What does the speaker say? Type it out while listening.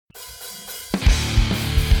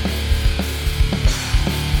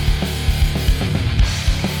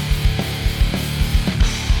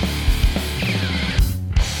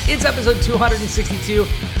It's episode 262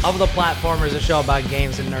 of The Platformers, a show about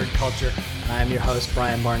games and nerd culture. I'm your host,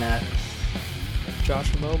 Brian Barnett.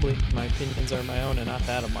 Joshua Mobley. My opinions are my own and not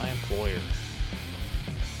that of my employer.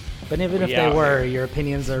 But even if they were, your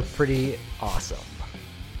opinions are pretty awesome.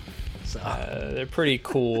 So they're pretty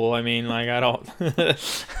cool. I mean, like, I don't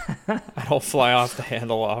fly off the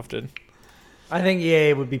handle often. I think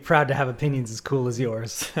EA would be proud to have opinions as cool as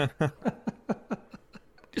yours.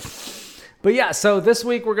 But yeah, so this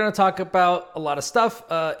week we're going to talk about a lot of stuff,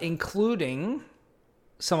 including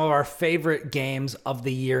some of our favorite games of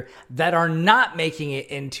the year that are not making it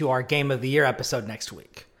into our Game of the Year episode next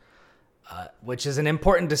week, which is an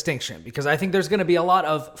important distinction because I think there's going to be a lot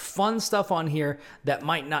of fun stuff on here that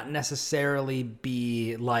might not necessarily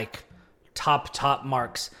be like top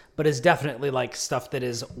marks, but is definitely like stuff that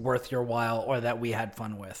is worth your while or that we had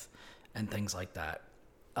fun with and things like that.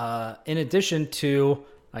 In addition to,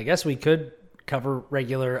 I guess we could cover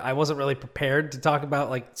regular. I wasn't really prepared to talk about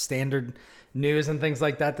like standard news and things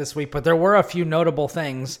like that this week, but there were a few notable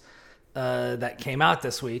things that came out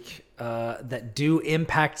this week that do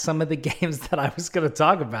impact some of the games that I was going to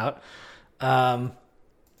talk about. But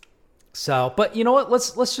you know what?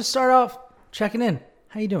 Let's just start off checking in.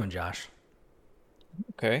 How you doing, Josh?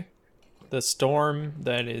 Okay. The storm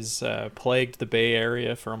that is plagued the Bay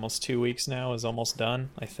Area for almost 2 weeks now is almost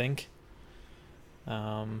done, I think.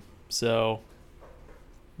 So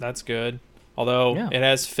that's good. Although it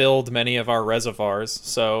has filled many of our reservoirs,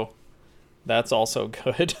 so that's also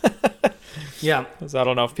good. Yeah. Because I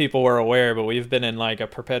don't know if people were aware, but we've been in like a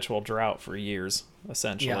perpetual drought for years,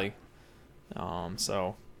 essentially. Yeah.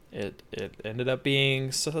 So it ended up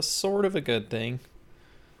being sort of a good thing.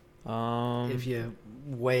 If you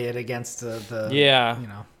weigh it against the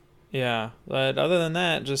Yeah. But other than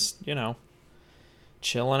that, just,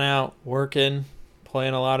 chilling out, working,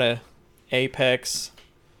 playing a lot of Apex,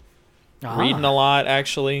 reading a lot,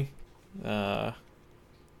 actually. I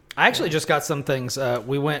actually just got some things.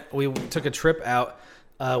 We took a trip out.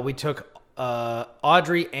 We took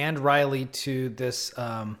Audrey and Riley to this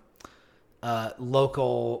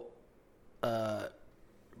local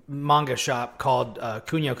manga shop called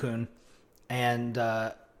Kunio-kun, and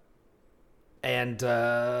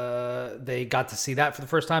they got to see that for the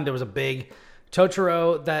first time. There was a big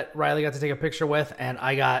Totoro that Riley got to take a picture with, and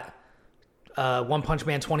I got One Punch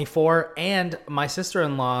Man 24, and my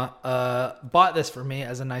sister-in-law bought this for me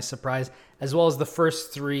as a nice surprise, as well as the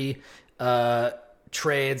first 3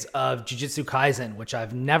 trades of Jujutsu Kaisen, which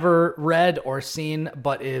I've never read or seen,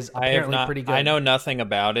 but is apparently pretty good. I know nothing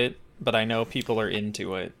about it, but I know people are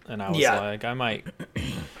into it, and I was like, I might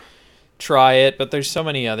try it, but there's so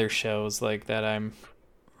many other shows like that I'm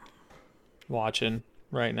watching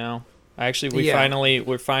right now.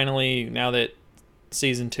 We're finally, now that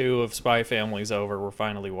season 2 of Spy Family's over, we're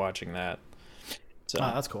finally watching that. So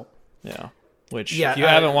that's cool. Yeah. Which, if you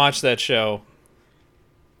haven't watched that show,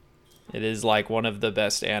 it is like one of the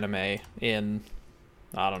best anime in,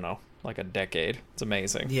 I don't know, like a decade. It's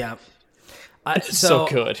amazing. Yeah. It's so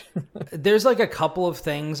good. There's like a couple of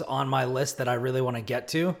things on my list that I really want to get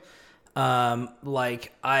to.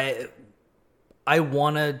 I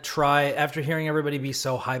want to try, after hearing everybody be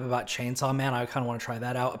so hype about Chainsaw Man, I kind of want to try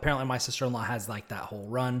that out. Apparently my sister-in-law has like that whole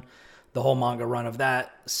run, the whole manga run of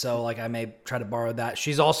that. So like I may try to borrow that.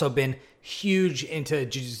 She's also been huge into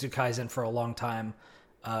Jujutsu Kaisen for a long time.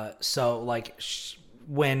 So like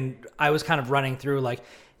when I was kind of running through like,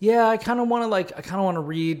 I kind of want to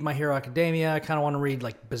read My Hero Academia. I kind of want to read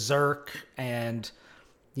like Berserk and,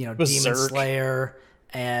 Demon Slayer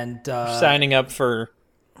and, signing up for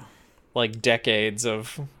like decades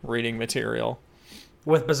of reading material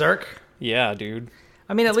with Berserk. Yeah, dude.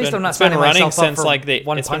 I mean, at least I'm not signing myself up for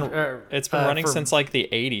it's been running since like the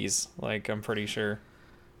 80s. Like, I'm pretty sure.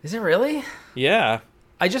 Is it really? Yeah.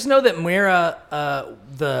 I just know that Miura,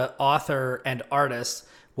 the author and artist,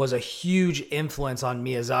 was a huge influence on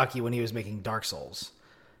Miyazaki when he was making Dark Souls.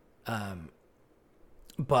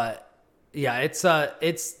 But yeah, it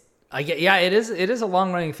is a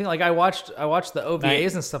long running thing. Like I watched the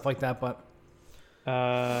OVAs and stuff like that, but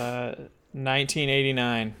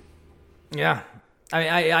 1989. Yeah. I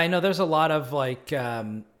mean, I know there's a lot of like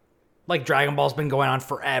Dragon Ball's been going on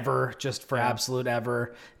forever, just for absolute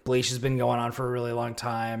ever. Bleach has been going on for a really long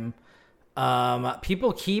time.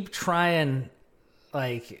 People keep trying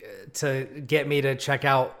to get me to check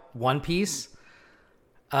out One Piece.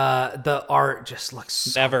 The art just looks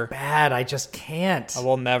so bad. I just can't. I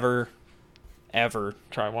will never, ever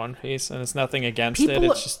try One Piece, and it's nothing against it.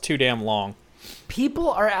 It's just too damn long. People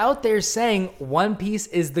are out there saying One Piece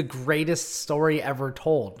is the greatest story ever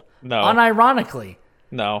told. No. Unironically.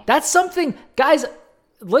 No. That's something, guys,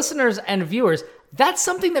 listeners and viewers, that's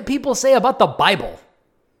something that people say about the Bible.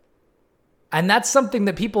 And that's something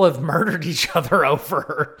that people have murdered each other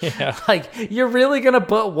over. Yeah. Like, you're really going to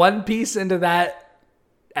put One Piece into that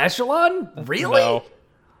echelon? Really? No.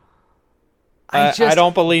 I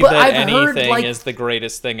don't believe that anything is the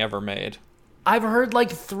greatest thing ever made. I've heard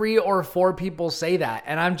like 3 or 4 people say that.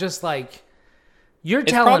 And I'm just like, you're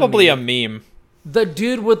It's telling probably me a meme. the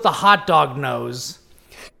dude with the hot dog nose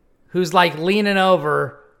who's like leaning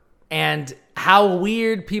over, and how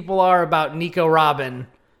weird people are about Nico Robin,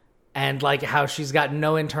 and like how she's got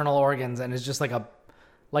no internal organs and is just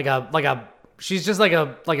she's just like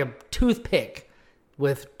a toothpick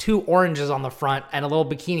with 2 oranges on the front and a little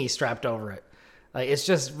bikini strapped over it. Like, it's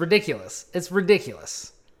just ridiculous. It's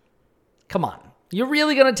ridiculous. Come on. You're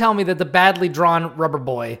really going to tell me that the badly drawn Rubber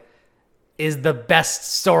Boy is the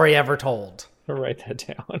best story ever told? I'll write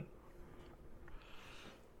that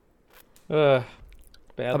down.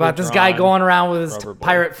 About this guy going around with his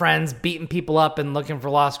pirate friends, beating people up and looking for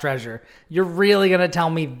lost treasure. You're really going to tell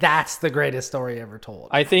me that's the greatest story ever told?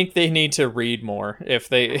 I think they need to read more if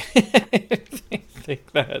they, if they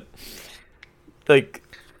think that. Like,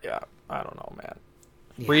 yeah, I don't know, man.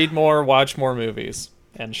 Yeah. Read more, watch more movies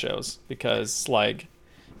and shows. Because, like,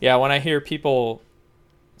 yeah, when I hear people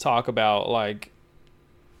talk about, like,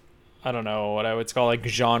 I don't know, what I would call, like,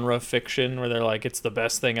 genre fiction, where they're like, it's the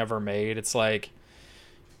best thing ever made. It's like,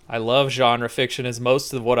 I love genre fiction as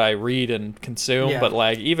most of what I read and consume, but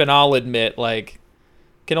like even I'll admit, like,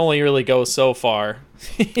 can only really go so far.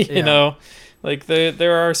 you know, like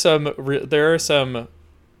there are some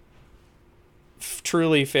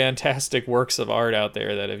truly fantastic works of art out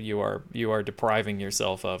there that if you are depriving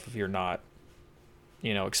yourself of if you're not,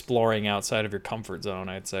 exploring outside of your comfort zone,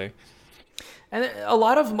 I'd say. And a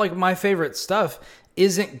lot of like my favorite stuff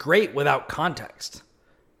isn't great without context.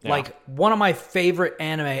 Yeah. Like, one of my favorite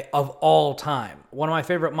anime of all time, one of my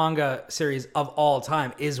favorite manga series of all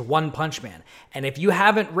time is One Punch Man. And if you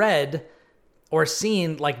haven't read or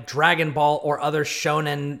seen like Dragon Ball or other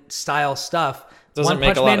shonen style stuff, One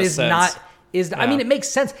Punch Man is not I mean, it makes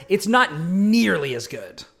sense. It's not nearly as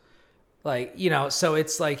good. Like, so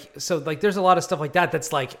it's like, there's a lot of stuff like that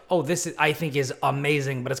that's like, oh, I think is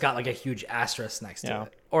amazing, but it's got like a huge asterisk next to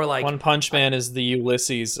it. Or like One Punch Man is the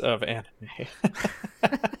Ulysses of anime.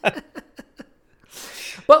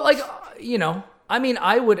 But like, I mean,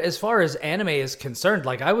 I would, as far as anime is concerned,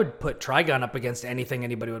 like I would put Trigun up against anything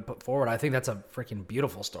anybody would put forward. I think that's a freaking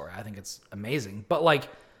beautiful story. I think it's amazing. But like,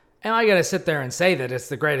 am I going to sit there and say that it's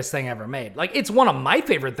the greatest thing ever made? Like, it's one of my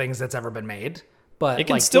favorite things that's ever been made. But it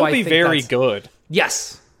can still be very good.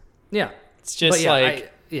 Yes. Yeah. It's just I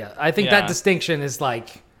think that distinction is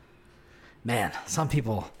like, man, some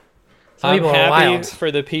people I'm are happy wild.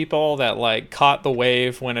 for the people that like caught the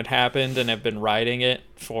wave when it happened and have been riding it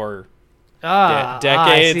for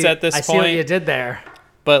decades at this point. I see what you did there.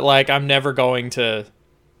 But like, I'm never going to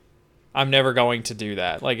do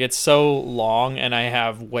that. Like, it's so long and I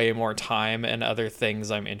have way more time and other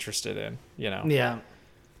things I'm interested in, Yeah.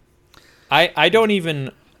 I don't even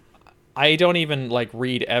like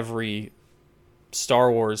read every Star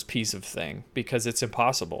Wars piece of thing because it's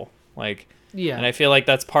impossible. Like, yeah. And I feel like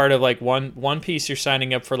that's part of like One Piece. You're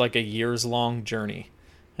signing up for like a years long journey,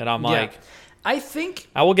 and I'm like, I think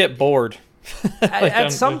I will get bored.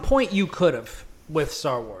 at some point you could have with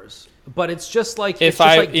Star Wars, but it's just like if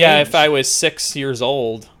I was 6 years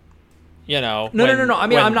old, No. I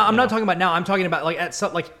mean, I'm not talking about now. I'm talking about like at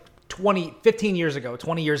some like 15 years ago,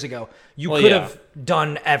 20 years ago, you could have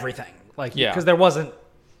done everything. Like, because there wasn't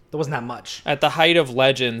that much. At the height of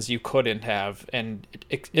Legends, you couldn't have. And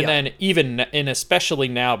then especially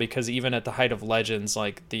now, because even at the height of Legends,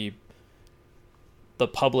 like the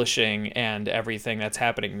publishing and everything that's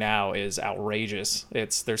happening now is outrageous.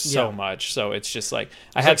 There's so much. So it's just like,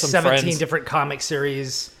 I had some 17 friends, different comic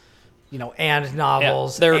series, and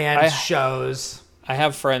novels and shows. I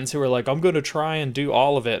have friends who are like, I'm going to try and do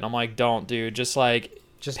all of it. And I'm like, don't, dude. Just don't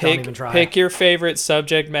even try. Pick your favorite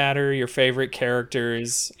subject matter, your favorite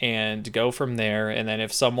characters, and go from there. And then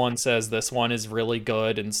if someone says this one is really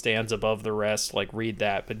good and stands above the rest, like, read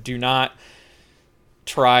that. But do not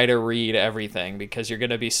try to read everything, because you're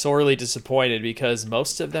going to be sorely disappointed, because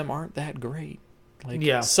most of them aren't that great.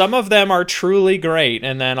 Like, some of them are truly great,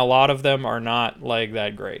 and then a lot of them are not like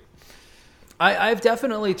that great. I've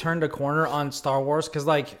definitely turned a corner on Star Wars, because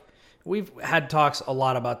like we've had talks a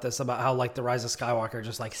lot about this, about how like the Rise of Skywalker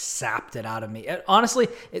just like sapped it out of me. Honestly,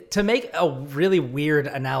 to make a really weird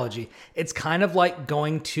analogy, it's kind of like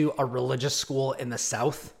going to a religious school in the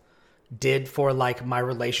South did for like my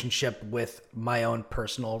relationship with my own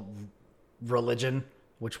personal religion,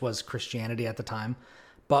 which was Christianity at the time.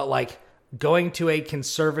 but like going to a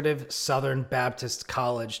conservative Southern Baptist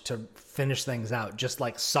college to finish things out just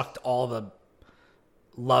like sucked all the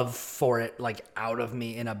love for it like out of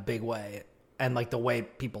me in a big way, and like the way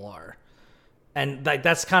people are. And like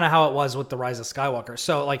that's kind of how it was with The Rise of Skywalker.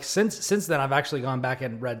 So like since then I've actually gone back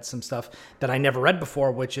and read some stuff that I never read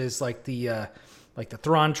before, which is like the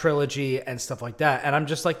Thrawn trilogy and stuff like that. And I'm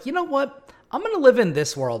just like, you know what? I'm going to live in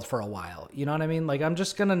this world for a while. You know what I mean? Like I'm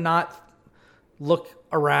just going to not look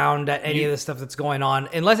around at any of the stuff that's going on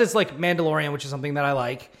unless it's like Mandalorian, which is something that I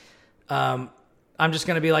like. I'm just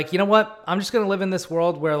going to be like, you know what? I'm just going to live in this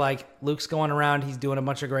world where like Luke's going around. He's doing a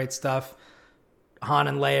bunch of great stuff. Han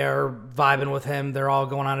and Leia are vibing with him. They're all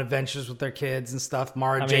going on adventures with their kids and stuff.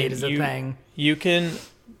 Mara Jade is a thing. You can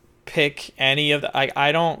pick any of the...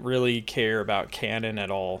 I don't really care about canon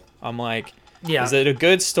at all. I'm like, is it a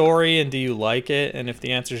good story and do you like it? And if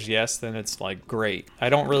the answer is yes, then it's like, great. I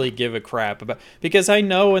don't really give a crap about... Because I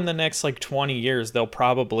know in the next like 20 years, they'll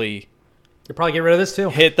probably get rid of this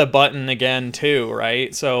too. Hit the button again too,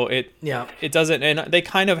 right? So it doesn't... And they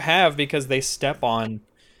kind of have, because they step on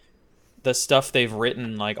the stuff they've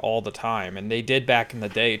written like all the time, and they did back in the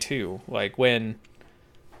day too, like when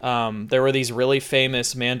there were these really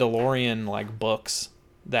famous Mandalorian like books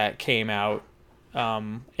that came out,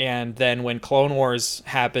 and then when Clone Wars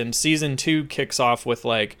happened, season 2 kicks off with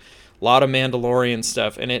like a lot of Mandalorian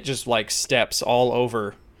stuff, and it just like steps all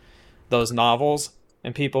over those novels,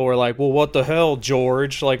 and people were like, well, what the hell,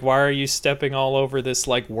 George, like why are you stepping all over this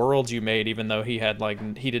like world you made, even though he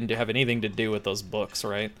didn't have anything to do with those books,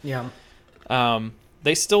 right?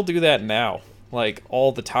 They still do that now, like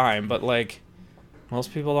all the time, but like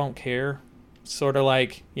most people don't care. Sort of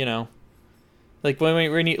like, you know, like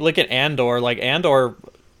when you look at Andor, like Andor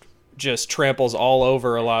just tramples all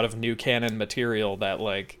over a lot of new canon material that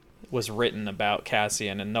like was written about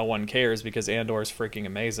Cassian, and no one cares because Andor is freaking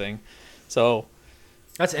amazing. So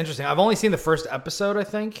that's interesting. I've only seen the first episode, I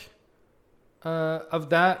think, of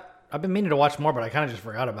that. I've been meaning to watch more, but I kind of just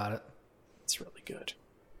forgot about it. It's really good.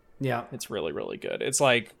 Yeah. It's really, really good. It's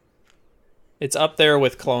like, it's up there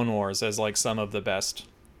with Clone Wars as like some of the best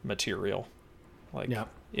material. Like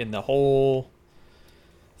in the whole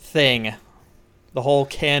thing, the whole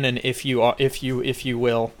canon, if you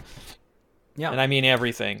will. Yeah. And I mean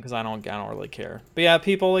everything, because I don't really care. But yeah,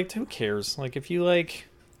 people like, who cares? Like if you like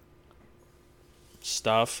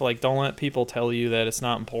stuff, like don't let people tell you that it's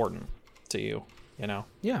not important to you, you know?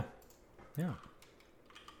 Yeah. Yeah.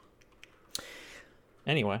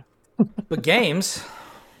 Anyway. But games,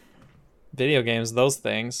 video games, those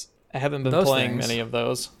things. I haven't been playing many of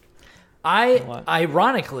those.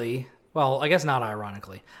 Ironically, well, I guess not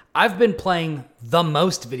ironically, I've been playing the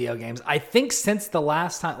most video games. I think since the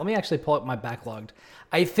last time, let me actually pull up my backlogged.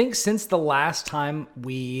 I think since the last time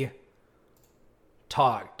we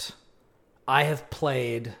talked, I have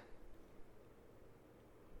played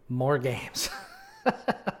more games.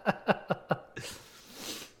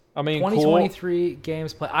 I mean, 2023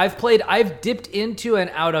 games play. I've dipped into and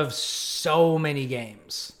out of so many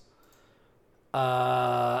games.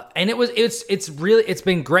 And it's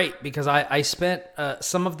been great because I spent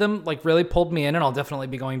some of them like really pulled me in, and I'll definitely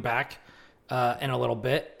be going back in a little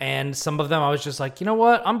bit. And some of them I was just like, you know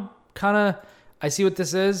what? I see what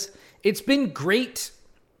this is. It's been great.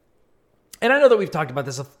 And I know that we've talked about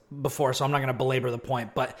this before, so I'm not going to belabor the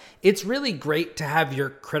point, but it's really great to have your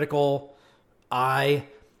critical eye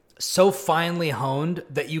so finely honed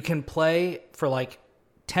that you can play for like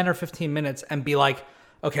 10 or 15 minutes and be like,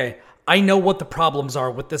 okay, I know what the problems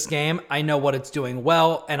are with this game. I know what it's doing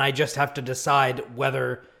well, and I just have to decide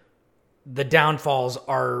whether the downfalls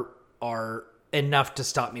are enough to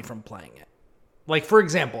stop me from playing it. Like, for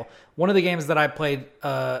example, one of the games that I played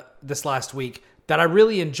this last week that I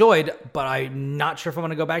really enjoyed, but I'm not sure if I'm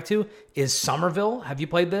going to go back to, is Somerville. Have you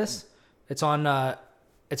played this? It's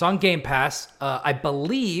on Game Pass. I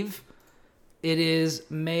believe it is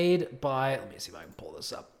made by... Let me see if I can pull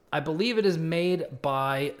this up. I believe it is made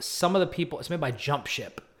by some of the people... It's made by Jump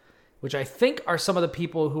Ship, which I think are some of the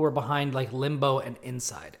people who are behind like Limbo and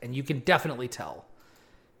Inside. And you can definitely tell.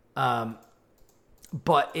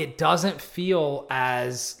 But it doesn't feel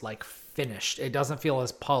as like finished. It doesn't feel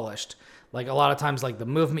as polished. Like a lot of times, like the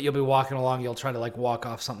movement, you'll be walking along, you'll try to like walk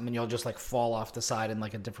off something and you'll just like fall off the side in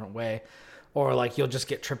like a different way. Or like you'll just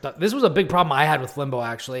get tripped up. This was a big problem I had with Limbo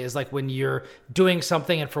actually, is like when you're doing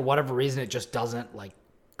something and for whatever reason it just doesn't like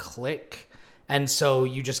click. And so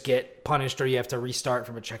you just get punished or you have to restart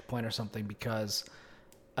from a checkpoint or something because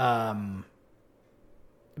like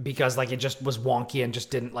it just was wonky and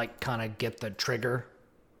just didn't like kind of get the trigger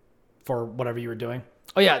for whatever you were doing.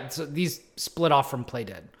 Oh yeah, so these split off from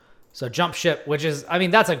Playdead. So Jump Ship, which is, I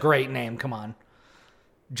mean, that's a great name. Come on.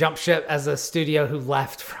 Jump Ship as a studio who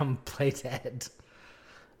left from Playdead.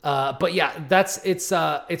 But yeah,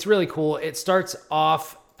 it's really cool. It starts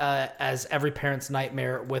off as every parent's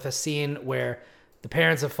nightmare with a scene where the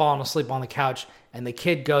parents have fallen asleep on the couch and the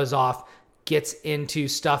kid goes off, gets into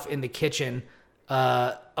stuff in the kitchen,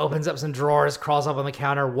 opens up some drawers, crawls up on the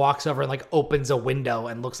counter, walks over and like opens a window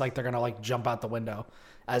and looks like they're gonna like jump out the window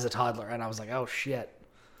as a toddler. And I was like, oh shit,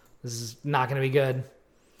 this is not gonna be good.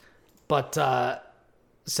 But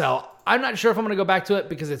so I'm not sure if I'm gonna go back to it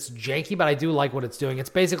because it's janky, but I do like what it's doing. It's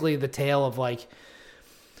basically the tale of like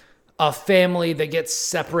a family that gets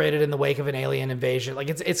separated in the wake of an alien invasion. Like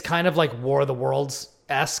it's kind of like War of the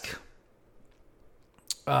Worlds-esque,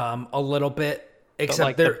 a little bit, except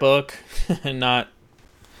like the book and not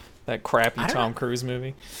that crappy Tom Cruise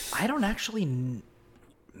movie. I don't actually,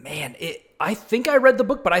 man. I think I read the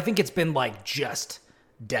book, but I think it's been like just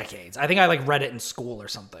decades. I think I like read it in school or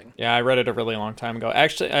something. Yeah, I read it a really long time ago.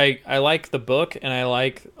 Actually, I like the book, and I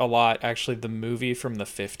like a lot actually the movie from the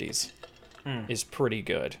 50s. Is pretty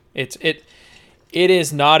good. It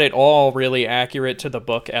is not at all really accurate to the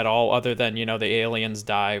book at all, other than, you know, the aliens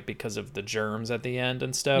die because of the germs at the end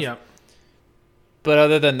and stuff. Yeah. But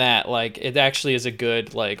other than that, like, it actually is a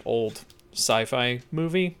good, like, old sci-fi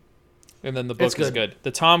movie. And then the book is good. The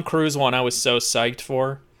Tom Cruise one I was so psyched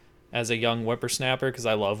for as a young whippersnapper because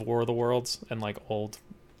I love War of the Worlds and, like, old,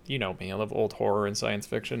 you know me, I love old horror and science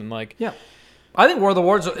fiction and, like... Yeah. I think War of the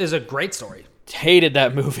Worlds is a great story. Hated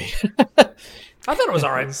that movie. I thought it was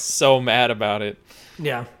all right. So mad about it.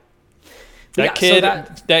 Yeah. That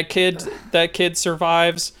kid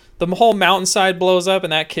survives. The whole mountainside blows up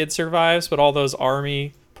and that kid survives, but all those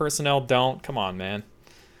army personnel don't. Come on, man.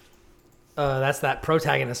 That's that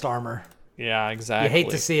protagonist armor. Yeah, exactly. You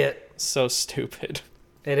hate to see it. So stupid.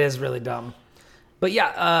 It is really dumb. But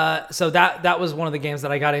yeah, so that was one of the games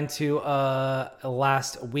that I got into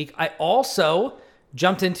last week. I also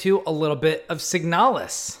jumped into a little bit of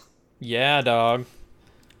Signalis. Yeah, dog.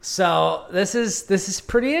 So this is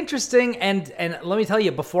pretty interesting, and let me tell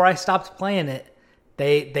you, before I stopped playing it,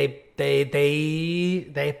 they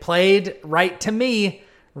played right to me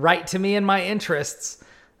and my interests.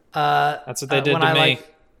 That's what they did to me.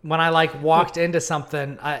 When I walked into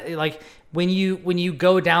something, when you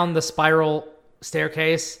go down the spiral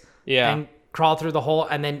staircase, and crawl through the hole,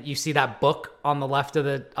 and then you see that book on the left of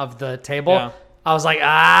the table. Yeah. I was like,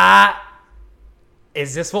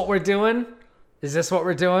 is this what we're doing? Is this what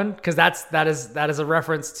we're doing? Because that is a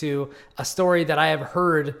reference to a story that I have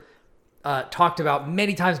heard talked about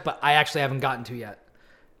many times, but I actually haven't gotten to yet.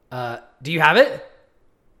 Do you have it?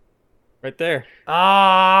 Right there.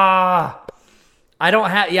 I don't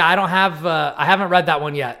have. Yeah, I don't have. I haven't read that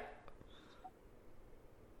one yet.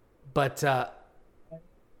 But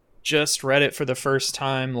just read it for the first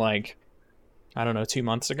time, like, I don't know, 2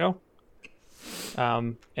 months ago.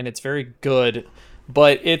 And it's very good.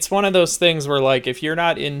 But it's one of those things where, like, if you're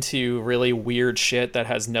not into really weird shit that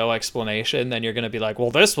has no explanation, then you're going to be like,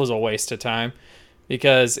 well, this was a waste of time.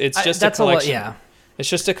 Because it's just a collection. It's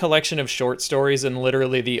just a collection of short stories, and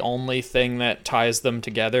literally the only thing that ties them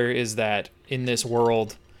together is that in this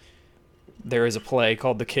world, there is a play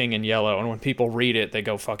called The King in Yellow, and when people read it, they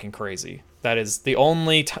go fucking crazy. That is the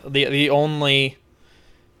only the only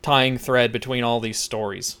tying thread between all these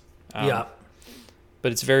stories. Yeah.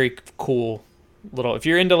 But it's very cool. If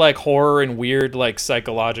you're into like horror and weird like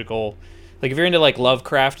psychological, like if you're into like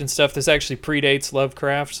Lovecraft and stuff, this actually predates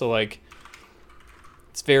Lovecraft, so like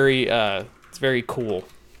it's very cool.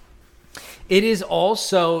 It is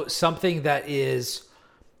also something that is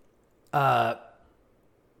so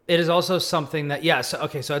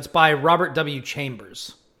it's by Robert W.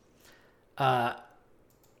 Chambers.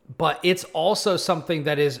 But it's also something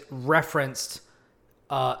that is referenced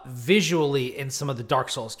visually in some of the Dark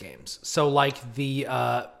Souls games. So like the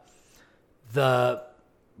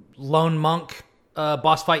Lone Monk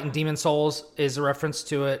boss fight in Demon Souls is a reference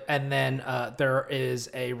to it, and then there is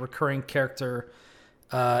a recurring character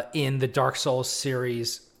in the Dark Souls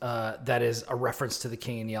series that is a reference to the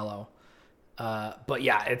King in Yellow. But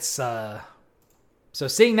yeah, it's so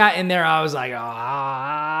seeing that in there, I was like,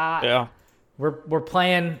 yeah. We're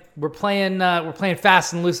playing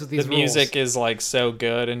fast and loose with these rules. The music is like so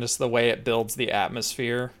good, and just the way it builds the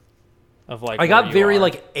atmosphere of like. I got very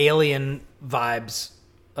like alien vibes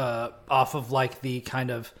off of like the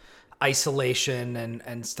kind of isolation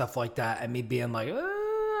and stuff like that, and me being like, I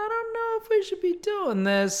don't know if we should be doing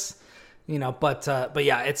this, you know. But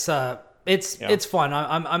yeah, it's fun.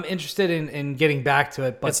 I'm interested in getting back to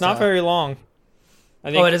it. But it's not very long.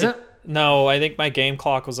 it isn't? No, I think my game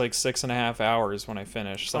clock was like 6.5 hours when I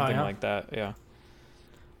finished, something yeah? like that. Yeah.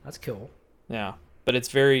 That's cool. Yeah, but it's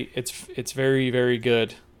very very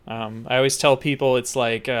good. I always tell people it's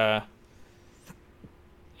like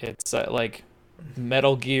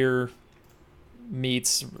Metal Gear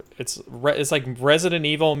meets it's like Resident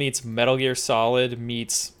Evil meets Metal Gear Solid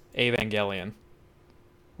meets Evangelion.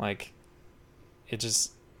 Like it's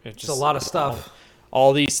a lot of stuff.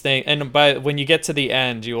 All these things, and when you get to the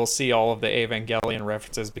end, you will see all of the Evangelion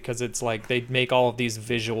references, because it's like they make all of these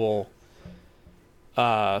visual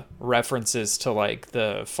references to like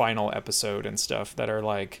the final episode and stuff that are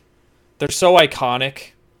like, they're so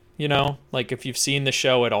iconic, you know, like if you've seen the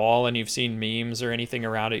show at all and you've seen memes or anything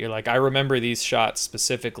around it, you're like, I remember these shots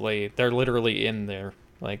specifically. They're literally in there.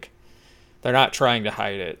 Like, they're not trying to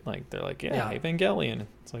hide it. Like, they're like, yeah. Evangelion,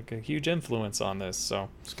 it's like a huge influence on this. So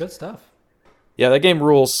it's good stuff. Yeah, that game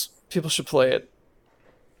rules. People should play it.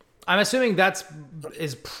 I'm assuming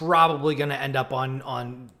is probably going to end up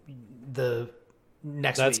on the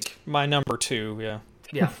next week. That's my number 2, yeah.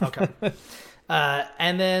 Yeah, okay.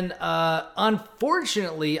 And then,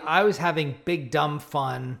 unfortunately, I was having big dumb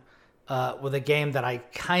fun with a game that I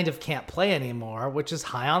kind of can't play anymore, which is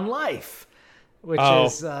High on Life, which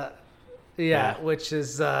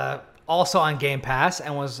is also on Game Pass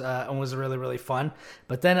and was really, really fun.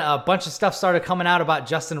 But then a bunch of stuff started coming out about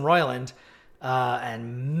Justin Roiland,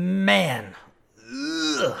 and man,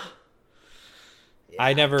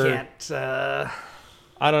 I never can't.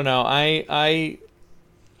 I don't know. I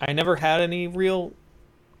never had any real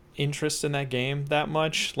interest in that game that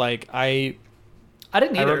much. Like I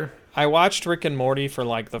didn't either. I watched Rick and Morty for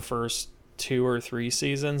like the first 2 or 3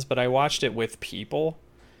 seasons, but I watched it with people,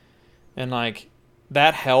 and like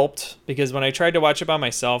that helped, because when I tried to watch it by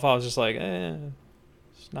myself, I was just like,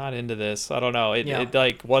 just not into this. I don't know. It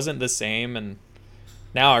like wasn't the same, and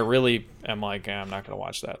now I really am like, I'm not gonna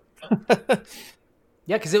watch that.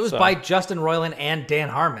 Yeah, because it was by Justin Roiland and Dan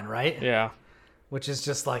Harmon, right? Yeah. Which is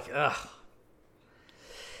just like,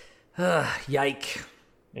 yike.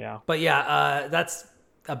 Yeah. But yeah, that's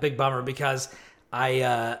a big bummer, because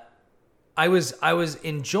I was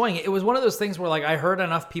enjoying it. It was one of those things where like I heard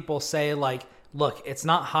enough people say like, look, it's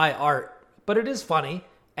not high art, but it is funny,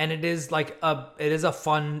 and it is a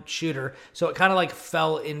fun shooter. So it kind of like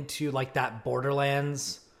fell into like that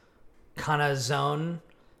Borderlands kind of zone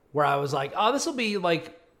where I was like, oh, this will be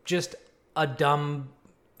like just a dumb,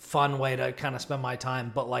 fun way to kind of spend my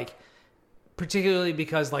time. But like, particularly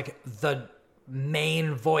because like the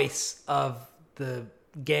main voice of the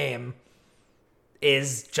game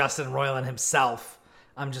is Justin Roiland himself,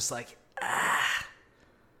 I'm just like,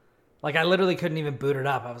 like I literally couldn't even boot it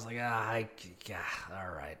up. I was like, all right,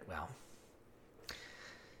 well.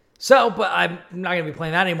 So, but I'm not going to be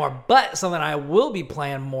playing that anymore. But something I will be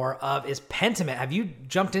playing more of is Pentiment. Have you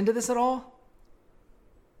jumped into this at all?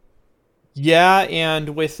 Yeah, and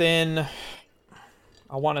within,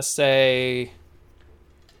 I want to say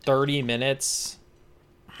 30 minutes,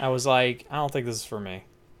 I was like, I don't think this is for me.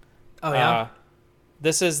 Oh, yeah?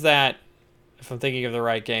 This is that, if I'm thinking of the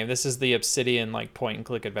right game, this is the Obsidian like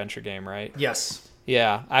point-and-click adventure game, right? Yes.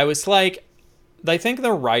 Yeah, I was like, I think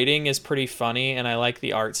the writing is pretty funny, and I like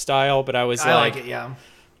the art style, but I like it, yeah.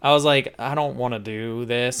 I was like, I don't want to do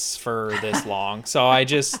this for this long, so I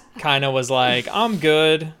just kind of was like, I'm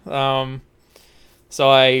good. So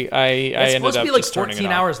I it's ended up just turning it off. It's supposed to be like 14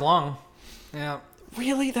 hours long. Yeah.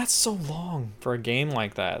 Really? That's so long for a game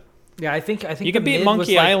like that. Yeah, I think you can beat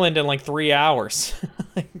Monkey Island in like 3 hours.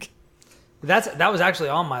 That was actually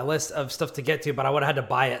on my list of stuff to get to, but I would have had to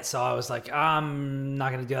buy it, so I was like, I'm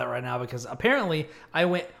not going to do that right now, because apparently I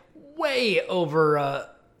went way over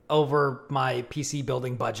my PC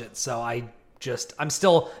building budget, so I'm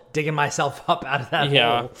still digging myself up out of that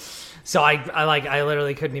hole. So I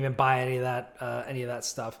literally couldn't even buy any of that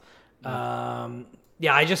stuff.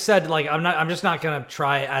 Yeah, I just said like I'm just not gonna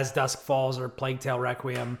try As Dusk Falls or Plague Tale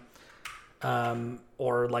Requiem,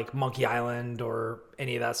 or like Monkey Island or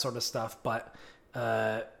any of that sort of stuff. But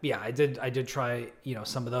yeah, I did try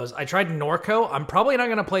some of those. I tried Norco. I'm probably not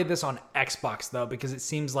gonna play this on Xbox though, because it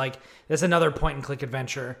seems like there's another point and click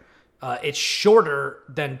adventure. It's shorter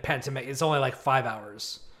than Pentiment. It's only like 5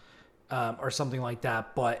 hours. Or something like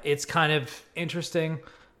that, but it's kind of interesting.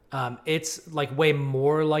 It's like way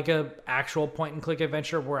more like a actual point and click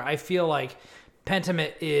adventure, where I feel like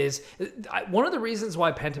Pentiment is one of the reasons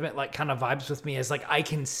why Pentiment like kind of vibes with me is like I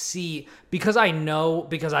can see, because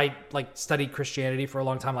I like studied Christianity for a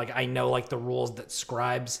long time, like I know like the rules that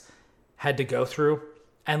scribes had to go through,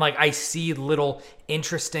 and like I see little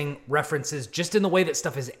interesting references just in the way that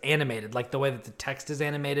stuff is animated, like the way that the text is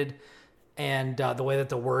animated and the way that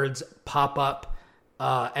the words pop up,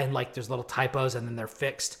 and like there's little typos and then they're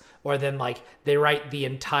fixed, or then like they write the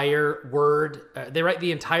entire word, they write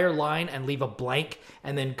the entire line and leave a blank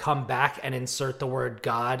and then come back and insert the word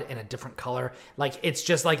God in a different color. Like it's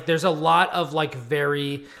just like there's a lot of like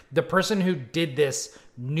the person who did this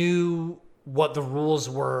knew what the rules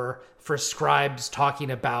were for scribes talking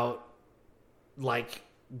about like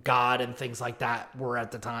God and things like that were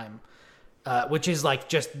at the time. Which is like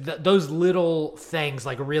just those little things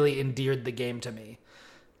like really endeared the game to me.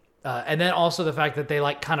 And then also the fact that they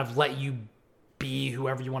like kind of let you be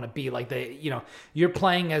whoever you want to be. Like they, you're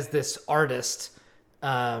playing as this artist,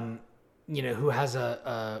 who has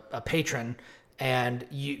a patron, and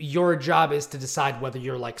your job is to decide whether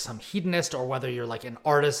you're like some hedonist or whether you're like an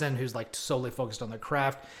artisan who's like solely focused on their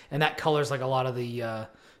craft. And that colors like a lot of the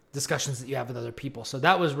discussions that you have with other people. So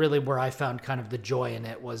that was really where I found kind of the joy in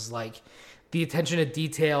it, was like the attention to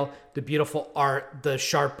detail, the beautiful art, the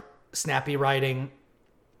sharp, snappy writing,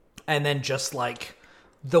 and then just like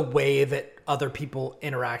the way that other people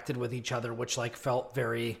interacted with each other, which like felt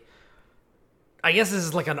very, I guess this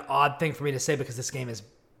is like an odd thing for me to say because this game is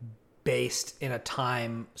based in a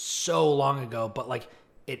time so long ago, but like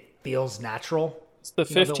it feels natural. It's the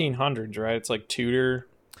 1500s, right? It's like Tudor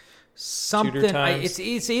something.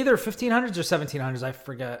 It's either 1500s or 1700s. I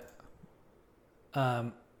forget.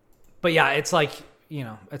 But yeah, it's like,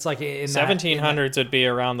 it's like in 1700s would be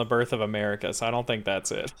around the birth of America, so I don't think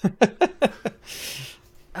that's it.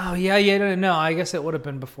 Oh yeah, no, I guess it would have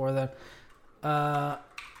been before then.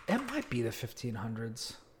 It might be the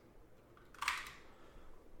 1500s.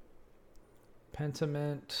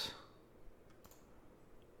 Pentiment.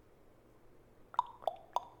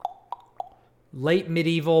 Late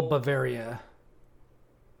medieval Bavaria.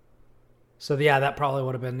 So yeah, that probably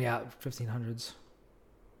would have been 1500s.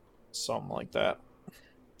 Something like that.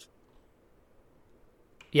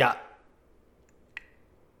 Yeah.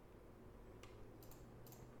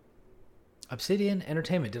 Obsidian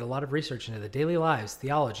Entertainment did a lot of research into the daily lives,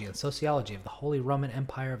 theology, and sociology of the Holy Roman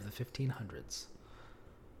Empire of the 1500s.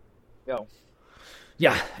 Yo.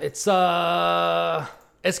 Yeah, it's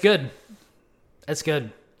good. It's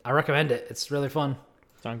good. I recommend it. It's really fun.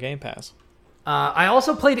 It's on Game Pass. I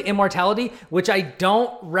also played Immortality, which I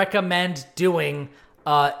don't recommend doing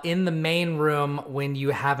in the main room when you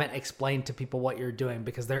haven't explained to people what you're doing,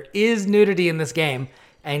 because there is nudity in this game,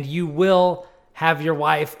 and you will have your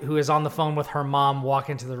wife, who is on the phone with her mom, walk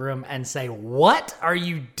into the room and say, "What are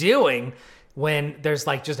you doing?" when there's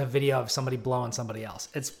like just a video of somebody blowing somebody else.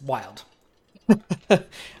 It's wild.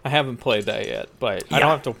 I haven't played that yet, but I don't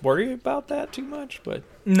have to worry about that too much. But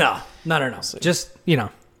no. Just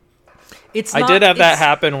it's. I did have that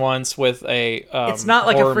happen once with a. It's not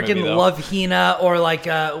like a freaking movie, Love Hina or like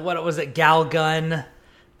what was it, Gal Gun?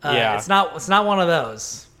 Yeah, it's not one of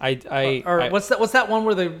those. What's that one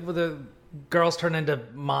where the girls turn into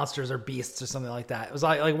monsters or beasts or something like that? It was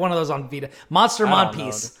like one of those on Vita. Monster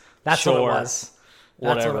Monpiece. That's what it was.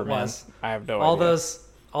 That's what it was. I have no idea.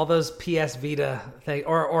 All those PS Vita thing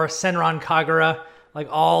or Senran Kagura, like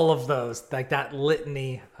all of those, like that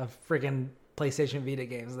litany of friggin' PlayStation Vita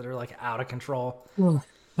games that are like out of control.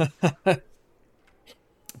 But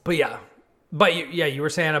you were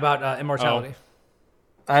saying about Immortality.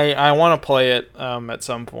 I want to play it at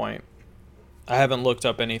some point. I haven't looked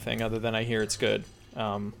up anything other than I hear it's good.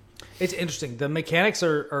 It's interesting. The mechanics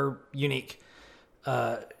are unique.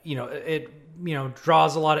 It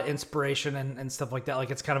draws a lot of inspiration and stuff like that.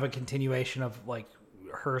 Like it's kind of a continuation of like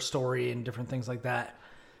her story and different things like that.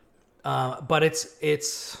 But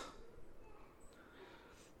it's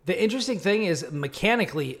the interesting thing is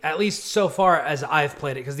mechanically, at least so far as I've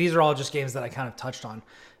played it, because these are all just games that I kind of touched on.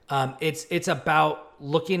 It's about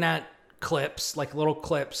looking at clips, like little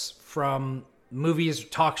clips from movies,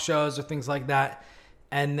 talk shows, or things like that.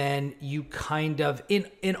 And then you kind of,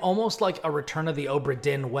 in almost like a Return of the Obra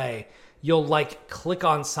Dinn way, you'll like click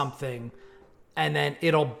on something and then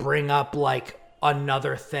it'll bring up like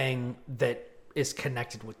another thing that is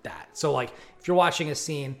connected with that. So like if you're watching a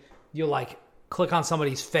scene, you'll like click on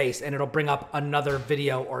somebody's face and it'll bring up another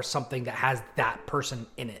video or something that has that person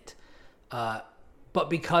in it. But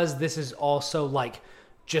because this is also like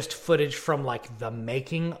just footage from like the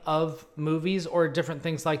making of movies or different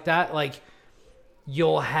things like that, like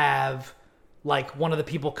you'll have like one of the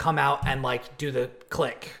people come out and like do the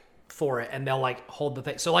click for it and they'll like hold the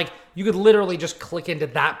thing. So like you could literally just click into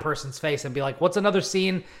that person's face and be like, what's another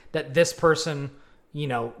scene that this person,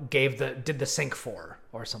 did the sync for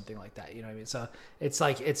or something like that. You know what I mean? So it's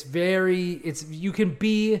like, you can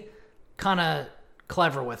be kind of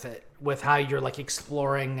clever with it, with how you're like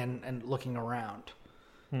exploring and looking around.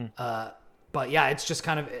 But yeah, it's just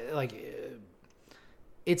kind of like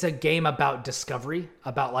it's a game about discovery,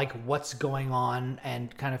 about like what's going on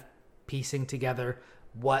and kind of piecing together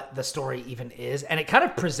what the story even is, and it kind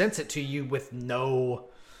of presents it to you with no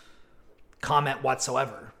comment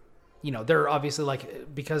whatsoever. You know, there are obviously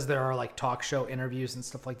like, because there are like talk show interviews and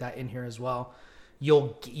stuff like that in here as well,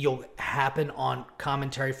 you'll happen on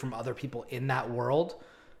commentary from other people in that world.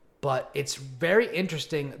 But it's very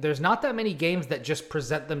interesting. There's not that many games that just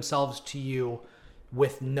present themselves to you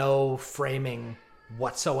with no framing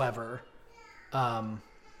whatsoever,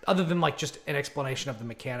 other than like just an explanation of the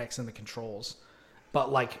mechanics and the controls,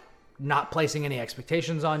 but like not placing any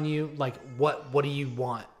expectations on you. Like what do you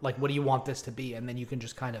want? Like, what do you want this to be? And then you can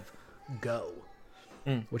just kind of go,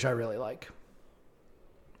 which I really like.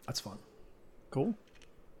 That's fun. Cool.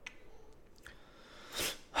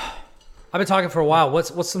 I've been talking for a while.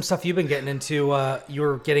 What's some stuff you've been getting into?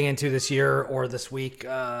 You're getting into this year or this week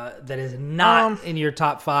that is not in your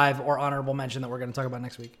top 5 or honorable mention that we're going to talk about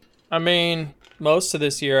next week. I mean, most of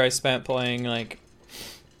this year I spent playing like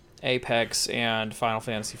Apex and Final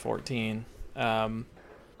Fantasy 14,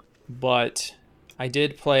 but I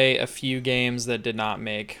did play a few games that did not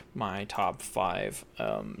make my top 5.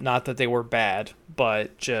 Not that they were bad,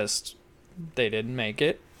 but just they didn't make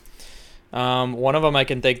it. One of them I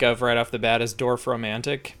can think of right off the bat is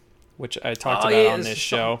Dorfromantik, which I talked about on this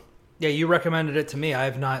show. Yeah, you recommended it to me. I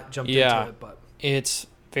have not jumped into it, but it's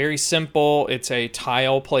very simple. It's a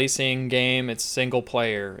tile placing game. It's single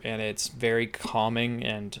player, and it's very calming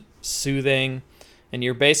and soothing. And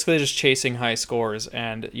you're basically just chasing high scores,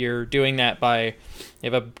 and you're doing that by, you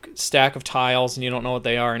have a stack of tiles and you don't know what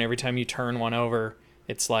they are, and every time you turn one over,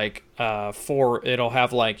 it's like it'll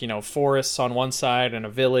have like, you know, forests on one side and a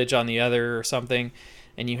village on the other or something,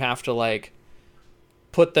 and you have to like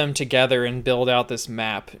put them together and build out this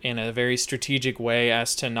map in a very strategic way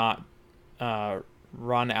as to not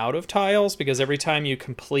run out of tiles, because every time you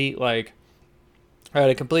complete like, all right,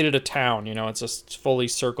 I completed a town, you know, it's a fully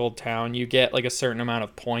circled town, you get like a certain amount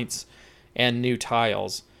of points and new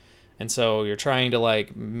tiles. And so you're trying to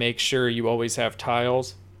like make sure you always have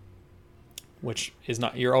tiles, which is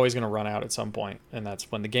not, you're always going to run out at some point, and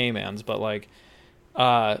that's when the game ends. But like,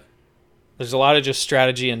 there's a lot of just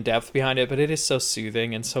strategy and depth behind it, but it is so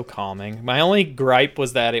soothing and so calming. My only gripe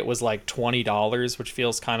was that it was like $20, which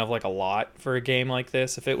feels kind of like a lot for a game like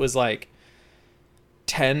this. If it was like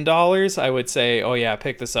 $10, I would say, oh yeah,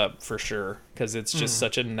 pick this up for sure, because it's just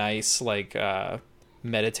such a nice like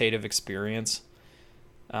meditative experience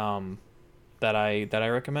that I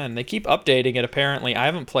recommend. They keep updating it apparently. I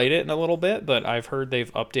haven't played it in a little bit, but I've heard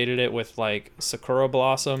they've updated it with like sakura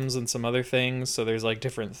blossoms and some other things, so there's like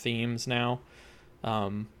different themes now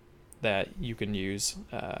that you can use.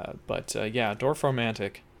 But yeah,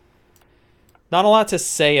 Dorfromantik. Not a lot to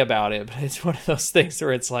say about it, but it's one of those things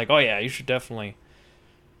where it's like, oh yeah, you should definitely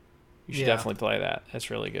play that.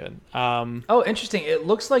 That's really good. Oh, interesting. It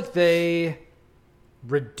looks like they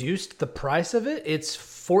reduced the price of it. It's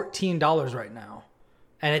 $14 right now,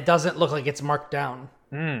 and it doesn't look like it's marked down.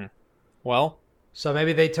 Well, so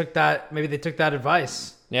maybe they took that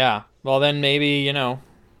advice. Yeah. Well, then maybe, you know,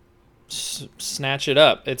 snatch it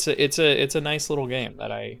up. It's a nice little game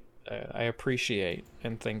that I appreciate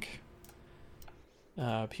and think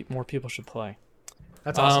more people should play.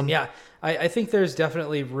 That's awesome. Yeah, I think there's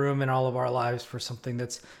definitely room in all of our lives for something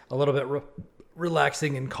that's a little bit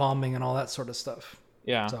relaxing and calming and all that sort of stuff.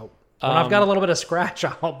 Yeah. So when I've got a little bit of scratch,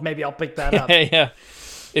 maybe I'll pick that up. Yeah.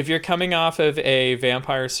 If you're coming off of a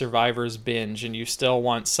Vampire Survivors binge and you still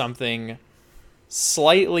want something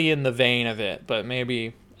slightly in the vein of it, but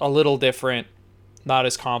maybe a little different, not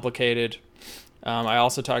as complicated. I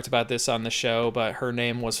also talked about this on the show, but Her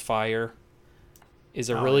Name Was Fire is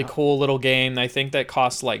a really cool little game. I think that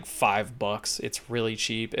costs like $5. It's really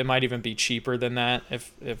cheap. It might even be cheaper than that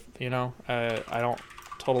if you know. I don't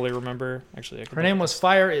totally remember. Actually, Her Name Was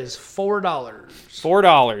Fire is $4.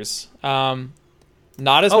 $4.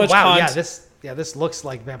 Not as much. Oh wow! This looks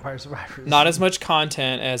like Vampire Survivors. Not as much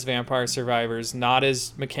content as Vampire Survivors. Not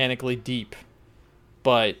as mechanically deep,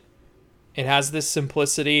 but it has this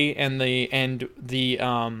simplicity and the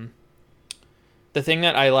thing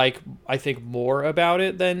that I like, I think, more about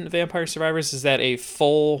it than Vampire Survivors is that a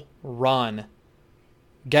full run,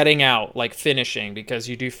 getting out, like finishing, because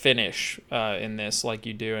you do finish in this like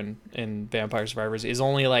you do in Vampire Survivors, is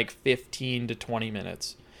only like 15 to 20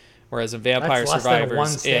 minutes. Whereas in Vampire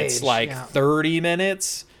Survivors, it's like 30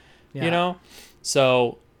 minutes, you know?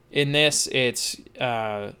 So in this, it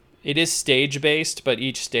is stage-based, but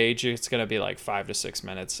each stage it's going to be like 5 to 6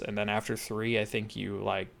 minutes. And then after 3, I think you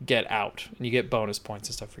like get out and you get bonus points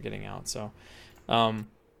and stuff for getting out. So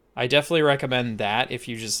I definitely recommend that if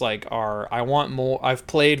you just like I want more. I've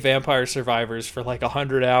played Vampire Survivors for like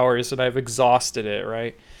 100 hours and I've exhausted it,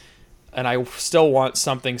 right? And I still want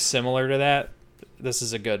something similar to that. This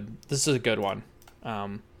is a good one.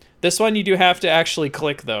 This one you do have to actually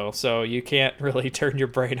click though, so you can't really turn your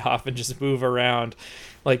brain off and just move around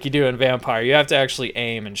like you do in Vampire. You have to actually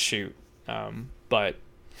aim and shoot. But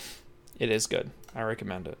it is good. I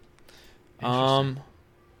recommend it.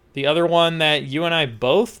 The other one that you and I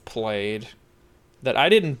both played that I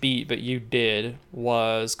didn't beat but you did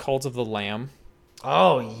was Cult of the Lamb.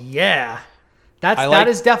 Oh yeah. That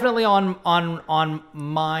is definitely on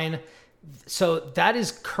mine. So that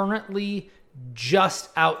is currently just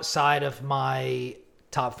outside of my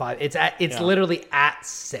top 5. It's literally at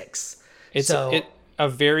 6. It's a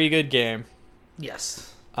very good game.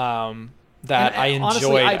 Yes. That I enjoyed.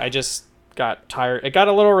 Honestly, I just got tired. It got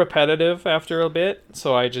a little repetitive after a bit,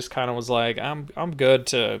 so I just kind of was like, I'm good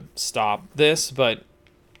to stop this, but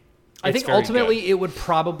I think ultimately it would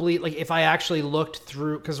probably, like, if I actually looked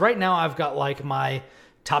through, because right now I've got like my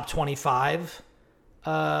top 25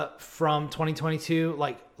 from 2022,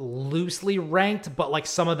 like loosely ranked, but like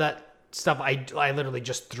some of that stuff I literally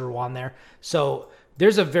just threw on there. So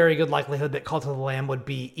there's a very good likelihood that Cult of the Lamb would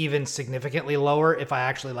be even significantly lower if I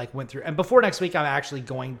actually like went through. And before next week, I'm actually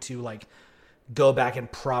going to like go back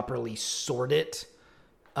and properly sort it.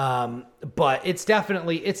 But it's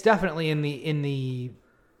definitely in the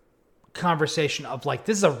conversation of like,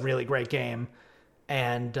 this is a really great game,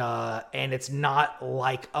 and it's not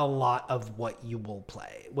like a lot of what you will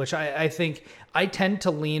play, which I think I tend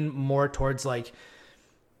to lean more towards like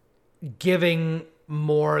giving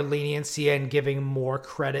more leniency and giving more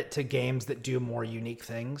credit to games that do more unique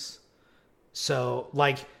things. So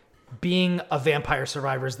like being a Vampire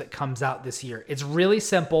Survivors that comes out this year, it's really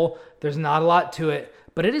simple. There's not a lot to it,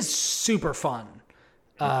 but it is super fun.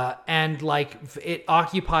 And like it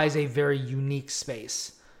occupies a very unique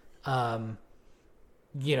space. You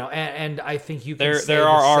know, and I think you can there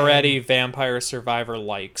are already Vampire Survivor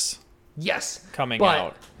likes. Yes, coming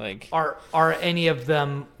out. Like are any of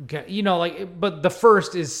them, you know, like, but the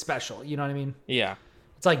first is special, you know what I mean? Yeah.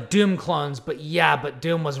 It's like Doom clones, but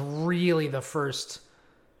Doom was really the first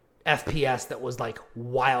FPS that was like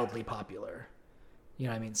wildly popular. You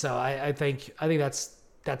know what I mean? So I think that's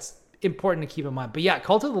important to keep in mind. But yeah,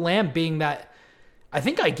 Cult of the Lamb being that, I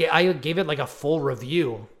think I gave it like a full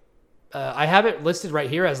review. I have it listed right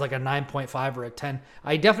here as like a 9.5 or a 10.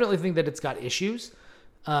 I definitely think that it's got issues.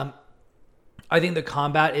 I think the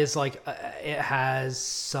combat is like, it has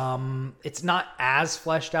some, it's not as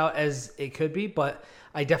fleshed out as it could be, but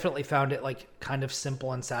I definitely found it like kind of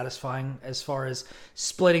simple and satisfying as far as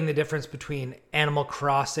splitting the difference between Animal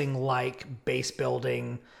Crossing like base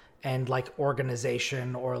building and like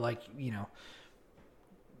organization, or like, you know,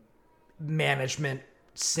 management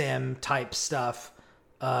sim type stuff,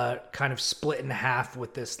 kind of split in half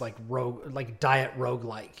with this like diet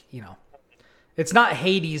roguelike, you know. It's not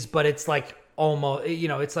Hades, but it's like almost, you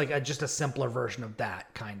know, it's like just a simpler version of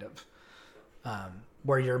that kind of,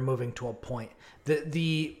 where you're moving to a point.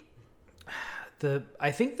 I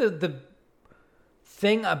think the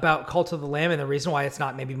thing about Cult of the Lamb, and the reason why it's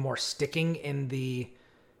not maybe more sticking in the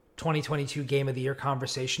 2022 Game of the Year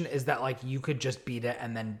conversation, is that like you could just beat it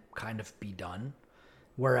and then kind of be done.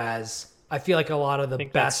 Whereas I feel like a lot of the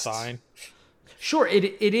best. That's fine. Sure, it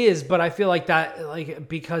is, but I feel like that, like,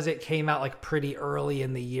 because it came out like pretty early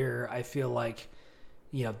in the year, I feel like,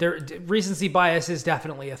 you know, recency bias is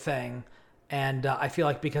definitely a thing, and I feel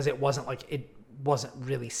like because it wasn't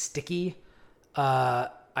really sticky,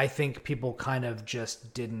 I think people kind of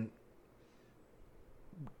just didn't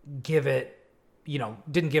give it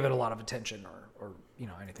a lot of attention or you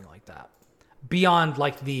know, anything like that beyond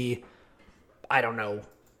like the, I don't know,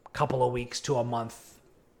 couple of weeks to a month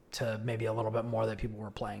to maybe a little bit more that people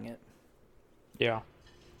were playing it. Yeah.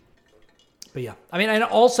 But yeah, I mean, and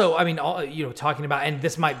also, I mean, you know, talking about, and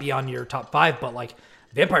this might be on your top 5, but like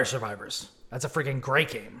Vampire Survivors, that's a freaking great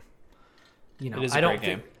game. You know, it is a great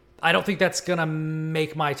game. I don't think that's gonna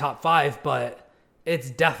make my top 5, but it's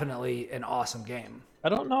definitely an awesome game. I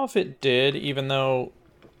don't know if it did, even though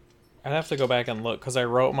I'd have to go back and look because I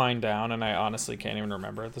wrote mine down and I honestly can't even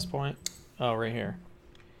remember at this point. Oh, right here.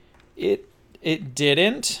 It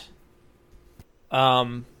didn't.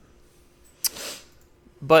 But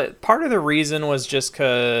part of the reason was just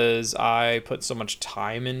because I put so much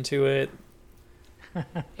time into it.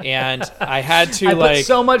 And I had to put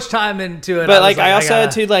so much time into it. But I also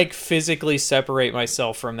had to like physically separate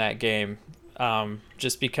myself from that game.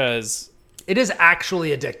 Just because it is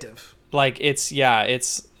actually addictive. Like it's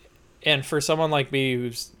And for someone like me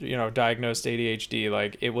who's, diagnosed ADHD,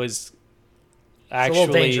 like it was It's a little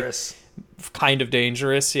actually dangerous. kind of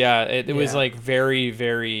dangerous. Yeah. It was like very,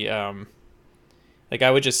 very, like I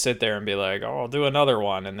would just sit there and be like, oh, I'll do another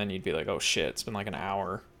one. And then you'd be like, oh shit, it's been like an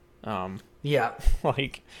hour. Yeah.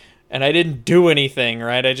 Like, and I didn't do anything,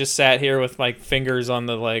 right? I just sat here with my fingers on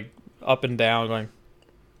the like up and down going,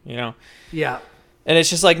 Yeah. And it's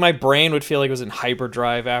just like my brain would feel like it was in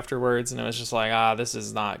hyperdrive afterwards. And it was just like, this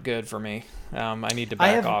is not good for me. I need to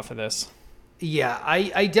back off of this. Yeah.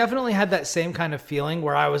 I definitely had that same kind of feeling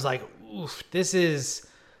where I was like, oof, this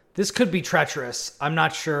could be treacherous. I'm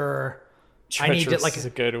not sure. Treacherous I need to like is a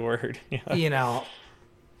good word. Yeah.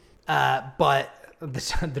 But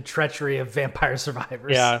the treachery of Vampire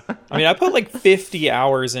Survivors. Yeah. I mean, I put like 50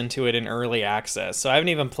 hours into it in early access, so I haven't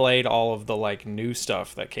even played all of the like new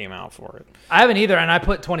stuff that came out for it. I haven't either, and I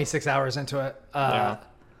put 26 hours into it.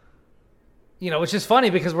 Which is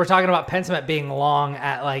funny because we're talking about Pentiment being long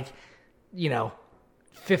at like,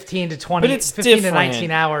 15 to 20, but it's 15 different. to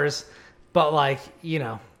 19 hours. But like,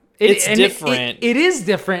 it's different. It is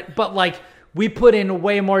different, but like we put in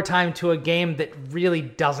way more time to a game that really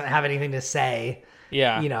doesn't have anything to say.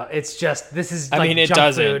 Yeah. It's just, this is I like mean, it junk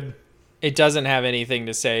doesn't. food. It doesn't have anything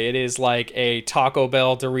to say. It is like a Taco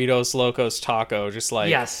Bell Doritos Locos taco, just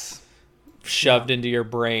like shoved into your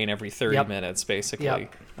brain every 30 minutes, basically.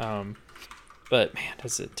 Yep. But man,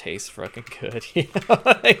 does it taste fucking good?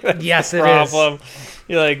 Yes, it problem. is.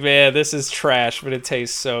 You're like, man, this is trash, but it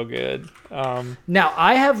tastes so good. Now,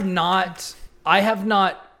 I have not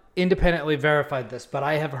independently verified this, but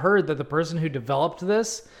I have heard that the person who developed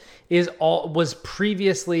this was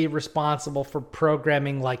previously responsible for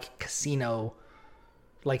programming like casino,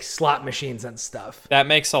 like slot machines and stuff. That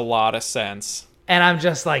makes a lot of sense. And I'm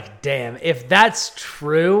just like, damn, if that's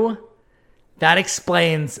true, that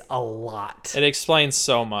explains a lot. It explains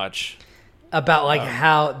so much about like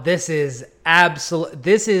how this is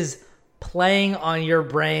playing on your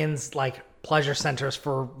brain's like pleasure centers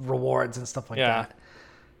for rewards and stuff like that.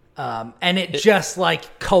 And it just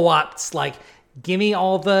like co-opts like, give me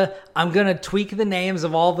I'm going to tweak the names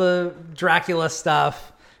of all the Dracula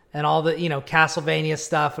stuff and all the, Castlevania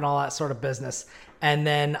stuff and all that sort of business. And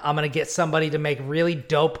then I'm going to get somebody to make really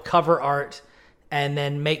dope cover art and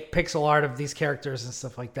then make pixel art of these characters and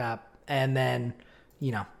stuff like that. And then,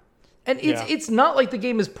 and it's not like the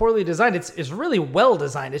game is poorly designed. It's really well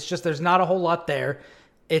designed. It's just, there's not a whole lot there.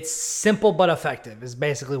 It's simple, but effective is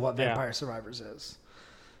basically what Vampire Survivors is.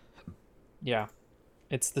 Yeah.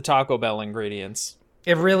 It's the Taco Bell ingredients.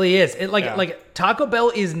 It really is. Like Taco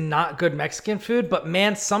Bell is not good Mexican food, but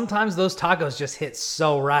man, sometimes those tacos just hit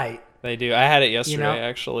so right. They do. I had it yesterday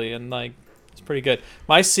actually, and like it's pretty good.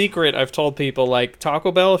 My secret, I've told people, like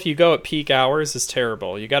Taco Bell, if you go at peak hours, is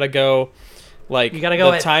terrible. You got to go like at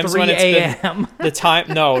 3 a.m. The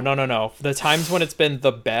times when it's been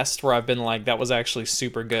the best, where I've been like, that was actually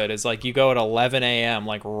super good, is like you go at 11 a.m.,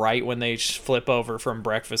 like right when they flip over from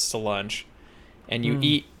breakfast to lunch, and you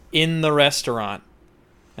eat in the restaurant,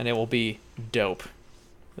 and it will be dope.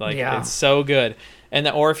 Like it's so good.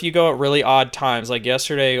 Or if you go at really odd times, like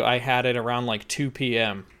yesterday I had it around like 2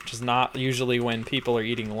 p.m., which is not usually when people are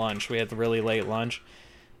eating lunch. We had the really late lunch,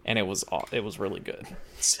 and it was really good.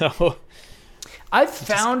 So I've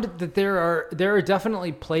found that there are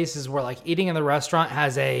definitely places where like eating in the restaurant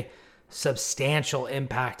has a substantial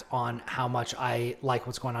impact on how much I like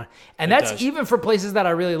what's going on. And that's even for places that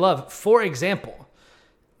I really love. For example,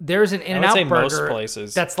 there's an In-N-Out burger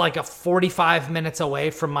that's like a 45 minutes away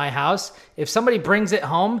from my house. If somebody brings it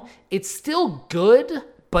home, it's still good,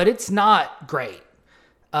 but it's not great.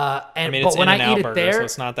 It's when I eat it there, so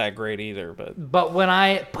it's not that great either. When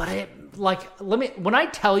I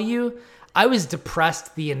tell you, I was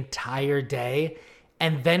depressed the entire day,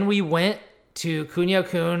 and then we went to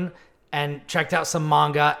Kunio-kun and checked out some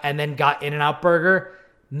manga, and then got In-N-Out burger.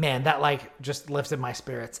 Man, that like just lifted my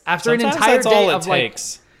spirits after an entire day of like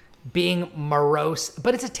being morose.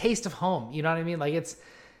 But it's a taste of home. You know what I mean? Like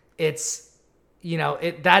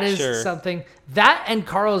that is something that and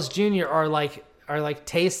Carl's Jr. are like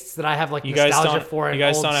tastes that I have like nostalgia for. You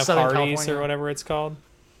guys don't have Hardee's or whatever it's called?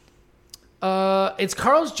 It's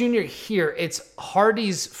Carl's Jr. here. It's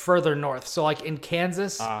Hardee's further north. So like in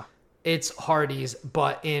Kansas, it's Hardee's,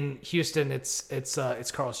 but in Houston, it's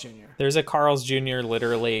Carl's Jr. There's a Carl's Jr.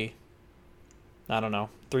 literally, I don't know,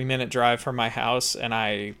 3-minute drive from my house, and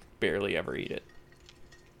I barely ever eat it.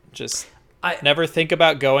 I never think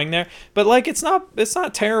about going there. But like, it's not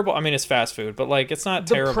terrible. I mean, it's fast food, but like, it's not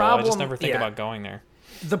terrible. I just never think about going there.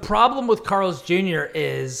 The problem with Carl's Jr.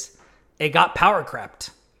 is it got power crept.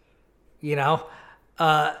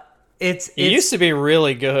 It used to be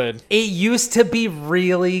really good. It used to be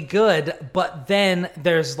really good, but then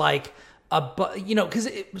there's like because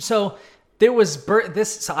so there was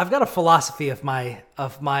this. So I've got a philosophy of my All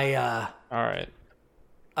right.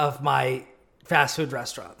 of my fast food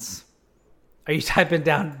restaurants. Are you typing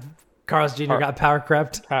down Carl's Jr. got power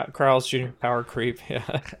crept? Carl's Jr. power creep.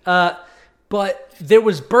 Yeah. But there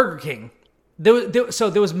was Burger King. There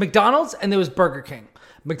was McDonald's and there was Burger King.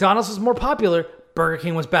 McDonald's was more popular. Burger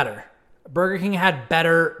King was better. Burger King had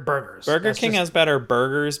better burgers. Burger King has better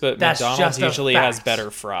burgers, but McDonald's usually has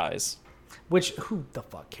better fries. Which, who the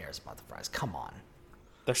fuck cares about the fries? Come on.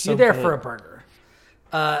 They're so You're there good. for a burger.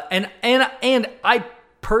 And I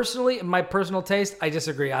personally, in my personal taste, I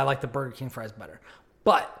disagree. I like the Burger King fries better.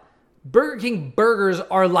 But Burger King burgers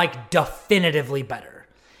are like definitively better.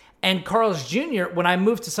 And Carl's Jr., when I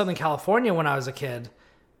moved to Southern California when I was a kid,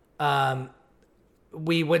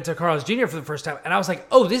 we went to Carl's Jr. for the first time, and I was like,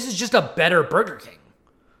 oh, this is just a better Burger King.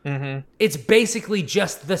 Mm-hmm. It's basically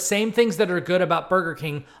just the same things that are good about Burger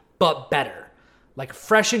King, but better. Like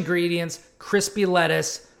fresh ingredients, crispy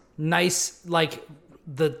lettuce, nice, like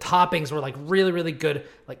the toppings were like really, really good,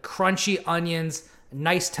 like crunchy onions,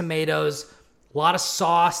 nice tomatoes, a lot of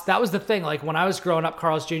sauce. That was the thing. Like when I was growing up,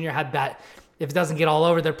 Carl's Jr. had that, if it doesn't get all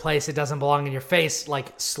over their place, it doesn't belong in your face,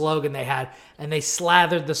 like slogan they had. And they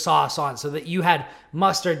slathered the sauce on so that you had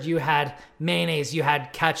mustard, you had mayonnaise, you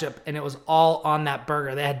had ketchup, and it was all on that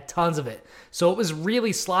burger. They had tons of it. So it was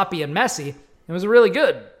really sloppy and messy. It was really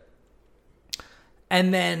good.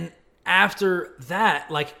 And then after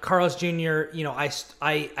that, like Carl's Jr., you know, I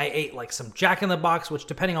ate like some Jack in the Box, which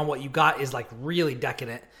depending on what you got is like really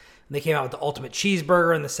decadent. And they came out with the ultimate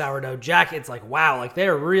cheeseburger and the sourdough jack. It's like, wow, like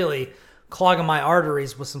they're really clogging my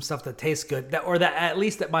arteries with some stuff that tastes good, that at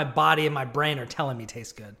least that my body and my brain are telling me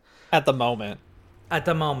tastes good. At the moment.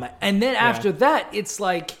 And then after that, it's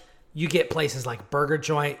like you get places like Burger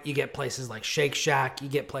Joint, you get places like Shake Shack, you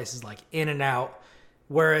get places like In-N-Out,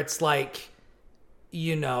 where it's like,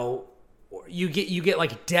 you know, you get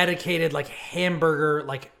like dedicated like hamburger,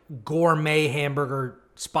 like gourmet hamburger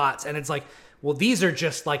spots. And it's like, well, these are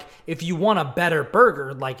just like, if you want a better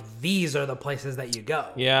burger, like these are the places that you go.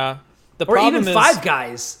 Yeah. Or even Five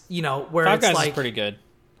Guys, you know, where Five it's Guys like is pretty good.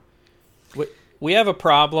 We have a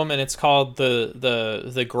problem, and it's called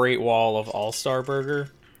the Great Wall of All-Star Burger.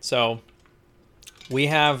 So we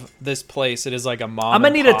have this place. It is like a mom. I'm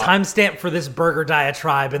gonna need a timestamp for this burger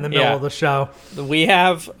diatribe in the middle of the show. We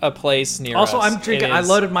have a place near us. Also, I'm drinking. I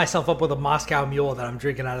loaded myself up with a Moscow Mule that I'm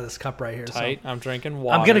drinking out of this cup right here. Tight. So I'm drinking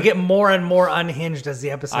water. I'm gonna get more and more unhinged as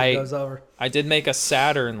the episode goes over. I did make a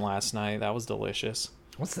Saturn last night. That was delicious.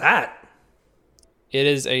 What's that? It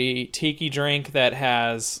is a tiki drink that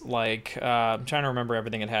has, like, I'm trying to remember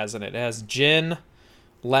everything it has in it. It has gin,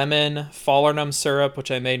 lemon, falernum syrup, which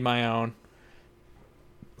I made my own.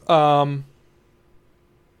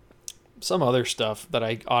 Some other stuff that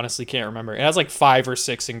I honestly can't remember. It has, like, 5 or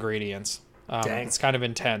 6 ingredients. Dang. It's kind of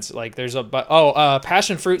intense. Like, there's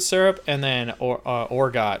passion fruit syrup, and then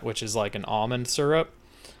orgeat, which is, like, an almond syrup.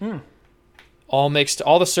 All mixed.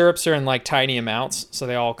 All the syrups are in, like, tiny amounts, so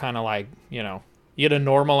they all kind of, like, you know... You get a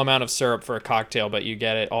normal amount of syrup for a cocktail, but you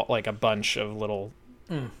get it all, like a bunch of little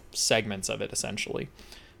segments of it, essentially.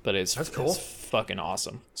 But that's cool. It's fucking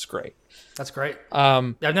awesome. It's great. That's great.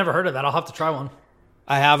 I've never heard of that. I'll have to try one.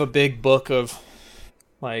 I have a big book of,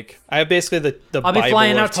 like, I have basically the I'll Bible be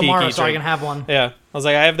flying out tiki tomorrow, so I drink. can have one. Yeah, I was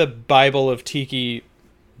like, I have the Bible of tiki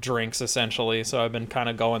drinks, essentially. So I've been kind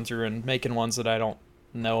of going through and making ones that I don't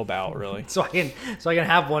know about, really. So I can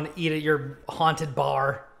have one. Eat at your haunted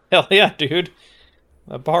bar. Hell yeah, dude.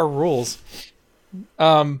 That bar rules.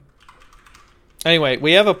 Anyway,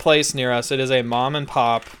 we have a place near us. It is a mom and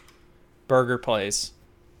pop burger place.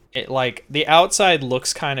 It, like, the outside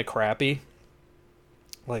looks kind of crappy.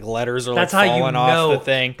 Like, letters are falling off the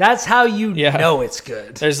thing. That's how you know it's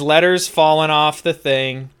good. There's letters falling off the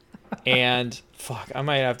thing, and fuck, I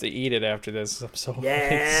might have to eat it after this. I'm so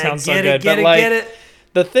it sounds so good. But like,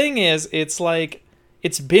 the thing is, it's like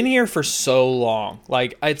it's been here for so long.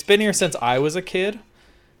 Like, it's been here since I was a kid.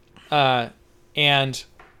 And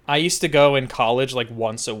I used to go in college like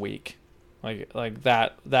once a week, like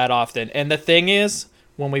that often. And the thing is,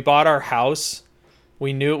 when we bought our house,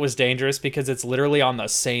 we knew it was dangerous because it's literally on the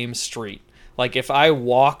same street. Like, if I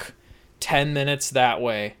walk 10 minutes that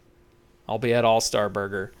way, I'll be at All-Star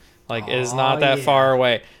Burger. Like, it is not that far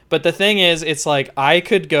away. But the thing is, it's like I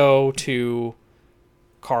could go to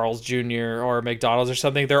Carl's Jr. or McDonald's or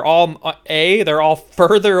something. They're all they're all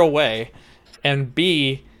further away, and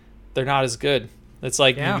B, they're not as good. It's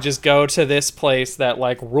like you just go to this place that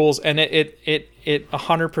like rules, and it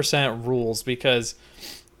 100% rules because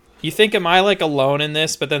you think, am I like alone in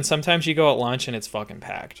this? But then sometimes you go at lunch and it's fucking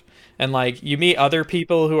packed. And like you meet other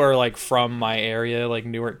people who are like from my area, like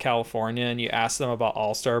Newark, California, and you ask them about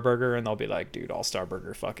All-Star Burger and they'll be like, dude, All-Star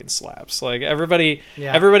Burger fucking slaps. Like everybody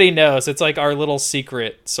knows. It's like our little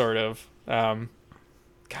secret sort of.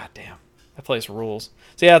 God damn. That place rules.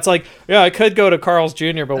 So yeah, it's like, yeah, I could go to Carl's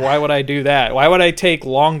Jr., but why would I do that? Why would I take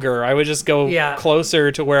longer? I would just go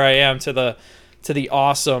closer to where I am to the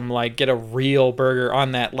awesome, like get a real burger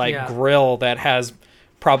on that like grill that has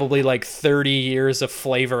probably like 30 years of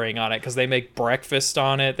flavoring on it because they make breakfast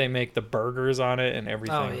on it, they make the burgers on it and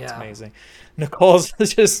everything. Oh, yeah. It's amazing. Nicole's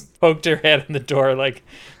just poked her head in the door like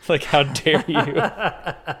how dare you?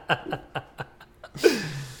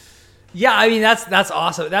 Yeah, I mean that's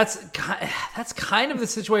awesome. That's kind of the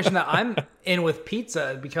situation that I'm in with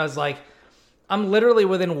pizza because like I'm literally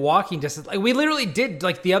within walking distance. Like we literally did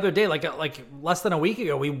like the other day, like less than a week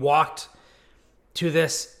ago, we walked to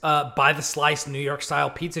this by the slice New York style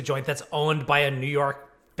pizza joint that's owned by a New York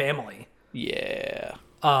family. Yeah.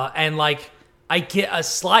 And like I get a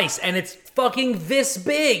slice and it's fucking this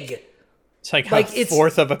big. It's like a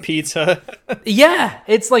fourth of a pizza. Yeah,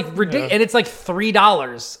 it's like ridiculous, and it's like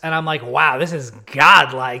 $3, and I'm like, wow, this is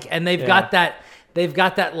godlike. And they've got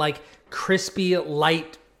that like crispy,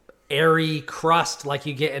 light, airy crust like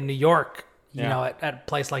you get in New York, you know, at a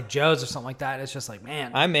place like Joe's or something like that. It's just like,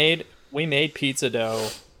 man. We made pizza dough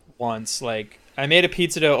once. Like I made a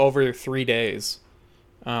pizza dough over 3 days,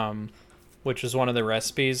 which is one of the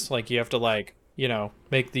recipes. Like you have to like, you know,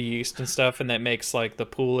 make the yeast and stuff, and that makes like the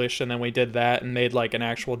poolish. And then we did that and made like an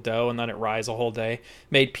actual dough and let it rise a whole day.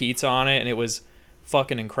 Made pizza on it, and it was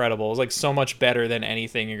fucking incredible. It was like so much better than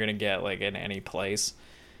anything you're gonna get like in any place.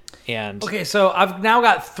 And okay, so I've now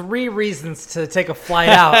got 3 reasons to take a flight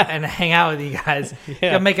out and hang out with you guys.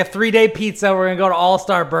 Gonna make a 3-day pizza. We're gonna go to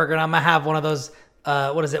All-Star Burger, and I'm gonna have one of those.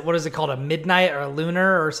 What is it called? A midnight or a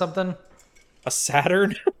lunar or something? A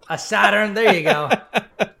Saturn. A Saturn. There you go.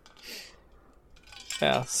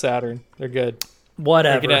 Yeah, Saturn. They're good.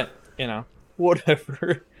 Whatever.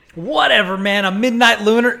 Whatever. Whatever, man. A midnight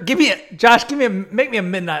lunar. Make me a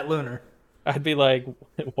midnight lunar. I'd be like,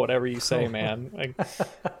 whatever you say, man. Like,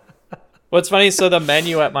 what's funny, so the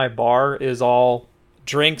menu at my bar is all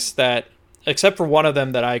drinks that, except for one of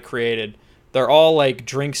them that I created, they're all like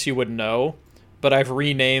drinks you would know, but I've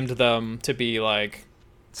renamed them to be like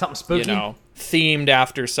something spooky, you know, themed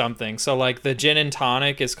after something. So like the gin and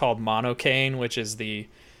tonic is called monocaine, which is the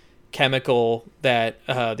chemical that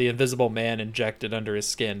the Invisible Man injected under his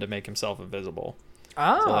skin to make himself invisible.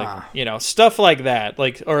 So like, you know, stuff like that.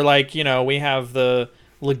 Like, or like, you know, we have the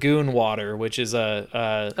lagoon water, which is you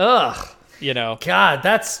know, God,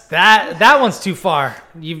 that one's too far.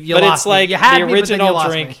 You but lost it's like me. the original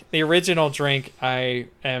drink. The original drink, I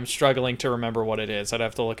am struggling to remember what it is. I'd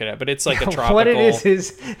have to look at it, but it's like a tropical. What it is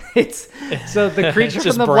it's so the creature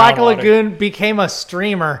from the Black Lagoon became a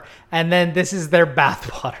streamer, and then this is their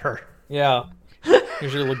bathwater. Yeah,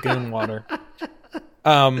 here's your lagoon water.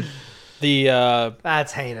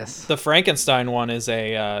 That's heinous. The Frankenstein one is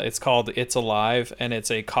it's called It's Alive, and it's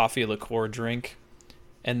a coffee liqueur drink.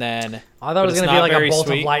 And then I thought it was going to be like a bolt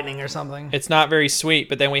of lightning or something. It's not very sweet,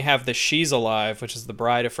 but then we have the She's Alive, which is the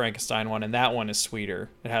Bride of Frankenstein one, and that one is sweeter.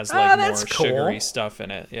 It has like more sugary stuff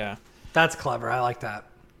in it. Yeah, that's clever. I like that.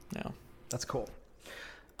 Yeah, that's cool.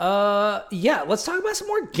 Yeah, let's talk about some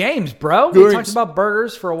more games, bro. We talked about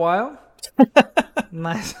burgers for a while.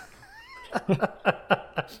 Nice.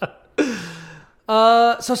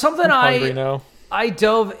 So something I'm hungry now. I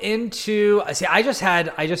dove into. See, I just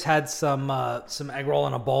had some egg roll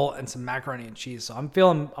in a bowl and some macaroni and cheese. So I'm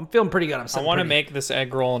feeling pretty good. I want to make this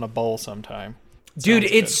egg roll in a bowl sometime. Dude,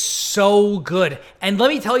 it's so good. And let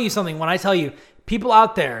me tell you something. When I tell you, people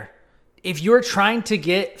out there, if you're trying to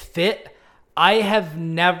get fit, I have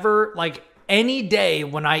never, like, any day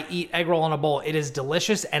when I eat egg roll in a bowl, it is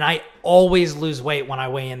delicious, and I always lose weight when I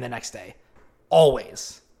weigh in the next day.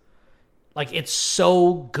 Always. Like, it's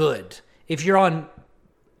so good. If you're on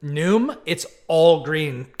Noom, it's all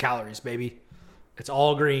green calories, baby. It's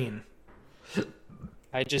all green.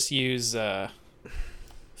 I just use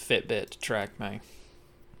Fitbit to track my...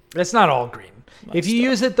 It's not all green. If you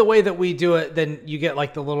use it the way that we do it, then you get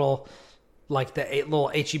like the little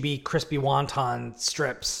HEB crispy wonton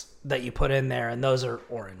strips that you put in there, and those are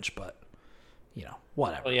orange, but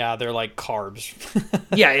whatever. Well, yeah, they're like carbs.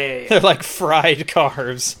 Yeah. They're like fried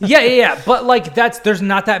carbs. Yeah. But like there's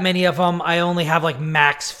not that many of them. I only have like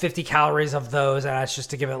max 50 calories of those, and that's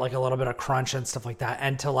just to give it like a little bit of crunch and stuff like that,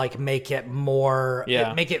 and to like make it more,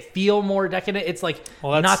 make it feel more decadent. It's like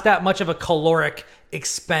not that much of a caloric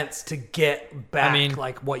expense to get back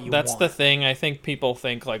like what you want. That's the thing. I think people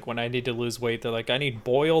think like when I need to lose weight, they're like, I need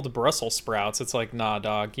boiled Brussels sprouts. It's like, nah,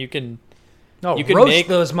 dog. You can roast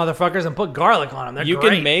those motherfuckers and put garlic on them. They're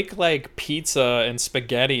great. Can make like pizza and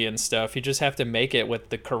spaghetti and stuff. You just have to make it with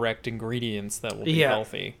the correct ingredients that will be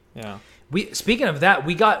healthy. Yeah. Speaking of that,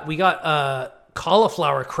 we got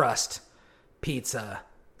cauliflower crust pizza.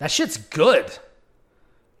 That shit's good.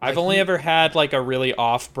 I've only ever had like a really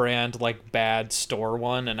off-brand, like bad store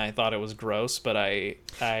one, and I thought it was gross. But I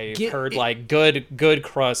heard like good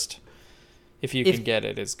crust. If you can get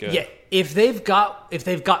it, is good. Yeah, if they've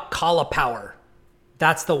got cauliflower,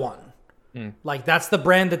 that's the one. Like that's the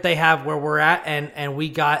brand that they have where we're at, and we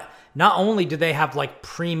got. Not only do they have like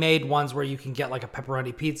pre-made ones where you can get like a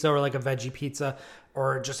pepperoni pizza or like a veggie pizza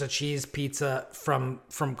or just a cheese pizza from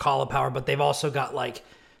cauliflower, but they've also got like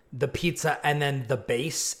the pizza and then the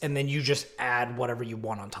base, and then you just add whatever you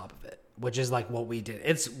want on top of it. Which is like what we did.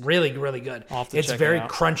 It's really, really good. It's very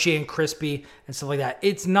crunchy and crispy and stuff like that.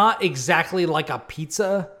 It's not exactly like a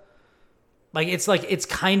pizza. It's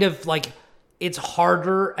kind of like it's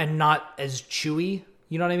harder and not as chewy.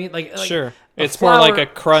 You know what I mean? Like sure. It's more like a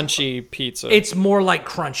crunchy pizza. It's more like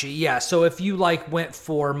crunchy, yeah. So if you like went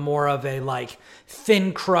for more of a like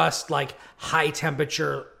thin crust, like high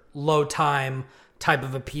temperature, low time type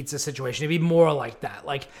of a pizza situation, it'd be more like that.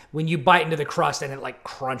 Like when you bite into the crust and it like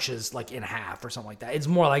crunches like in half or something like that. It's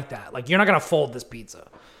more like that. Like you're not gonna fold this pizza.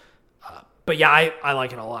 But yeah, I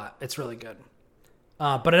like it a lot. It's really good.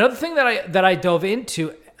 But another thing that I dove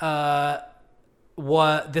into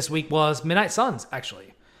this week was Midnight Suns.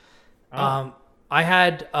 Actually, I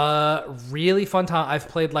had a really fun time. I've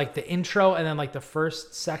played like the intro and then like the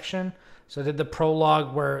first section. So I did the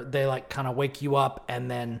prologue where they like kind of wake you up,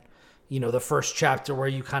 and then the first chapter where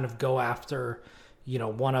you kind of go after,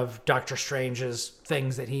 one of Doctor Strange's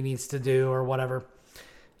things that he needs to do or whatever.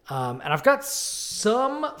 And I've got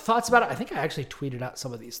some thoughts about it. I think I actually tweeted out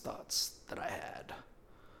some of these thoughts that I had.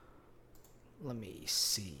 Let me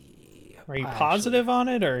see. Are you positive on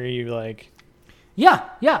it, or are you like... Yeah.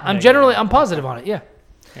 I'm positive on it.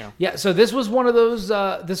 Yeah. So this was one of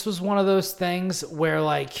those things where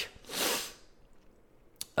like,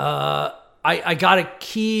 I got a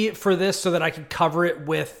key for this so that I could cover it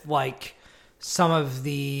with like some of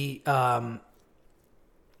the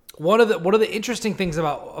one of the interesting things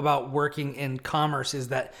about working in commerce is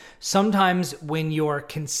that sometimes when you're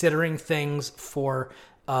considering things for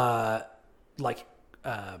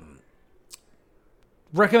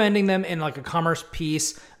recommending them in like a commerce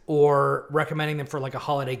piece or recommending them for like a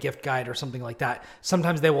holiday gift guide or something like that,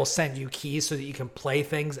 sometimes they will send you keys so that you can play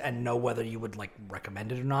things and know whether you would like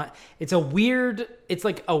recommend it or not. It's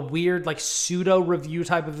like a weird like pseudo review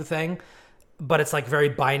type of a thing, but it's like very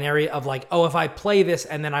binary of like, oh, if I play this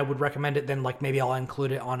and then I would recommend it, then like maybe I'll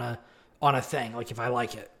include it on a thing, like if I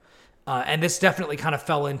like it. And this definitely kind of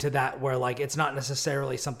fell into that where like it's not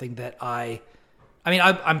necessarily something that I'm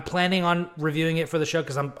planning on reviewing it for the show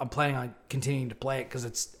because I'm planning on continuing to play it because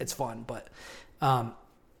it's fun, but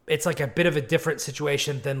it's like a bit of a different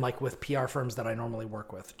situation than like with PR firms that I normally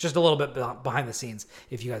work with. Just a little bit behind the scenes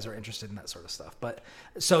if you guys are interested in that sort of stuff. But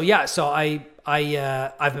so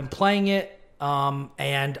I've been playing it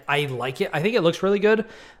and I like it. I think it looks really good.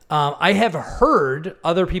 I have heard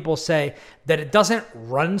other people say that it doesn't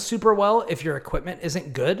run super well if your equipment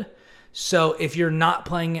isn't good. So if you're not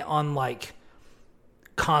playing it on like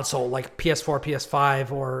console like PS4,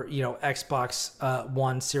 PS5, or Xbox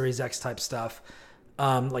One, Series X type stuff,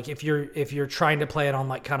 like if you're trying to play it on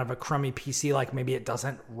like kind of a crummy PC, like maybe it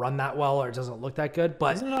doesn't run that well or it doesn't look that good.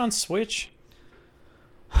 But isn't it on Switch?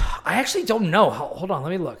 I actually don't know. Hold on, let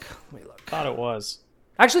me look. Thought it was.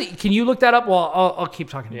 Actually, can you look that up? Well, I'll keep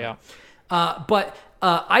talking about it. But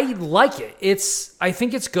I like it. I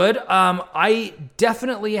think it's good. I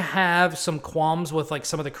definitely have some qualms with like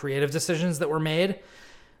some of the creative decisions that were made.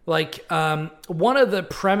 Like, one of the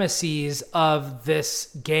premises of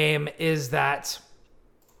this game is that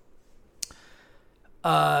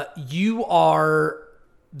you are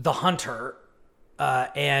the hunter,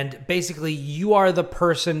 and basically you are the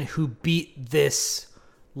person who beat this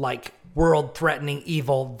like world-threatening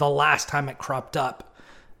evil the last time it cropped up.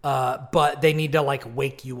 But they need to like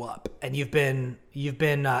wake you up, and you've been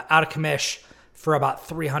out of commish for about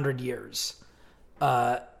 300 years.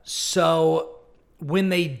 So when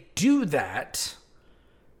they do that,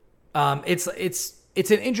 It's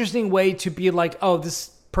an interesting way to be like, oh, this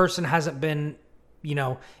person hasn't been,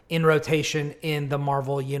 in rotation in the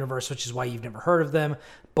Marvel universe, which is why you've never heard of them.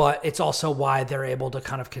 But it's also why they're able to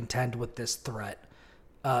kind of contend with this threat,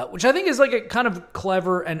 which I think is like a kind of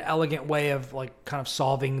clever and elegant way of like kind of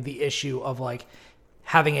solving the issue of like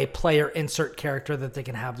having a player insert character that they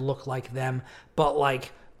can have look like them. But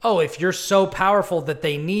like, oh, if you're so powerful that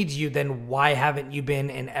they need you, then why haven't you been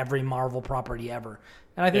in every Marvel property ever?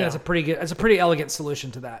 And I think that's a pretty elegant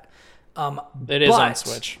solution to that. It is on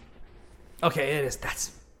Switch. Okay, it is.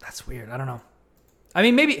 That's weird. I don't know. I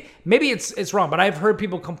mean, maybe it's wrong, but I've heard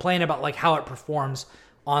people complain about like how it performs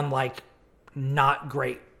on like not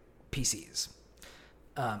great PCs.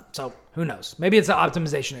 So who knows? Maybe it's an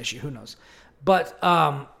optimization issue. Who knows? But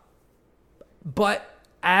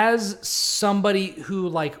as somebody who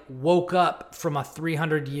like woke up from a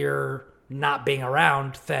 300-year not being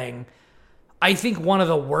around thing, I think one of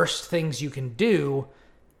the worst things you can do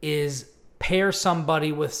is pair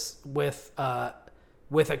somebody with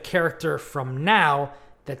a character from now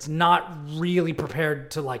that's not really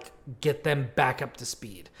prepared to like get them back up to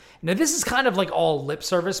speed. Now this is kind of like all lip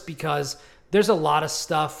service because there's a lot of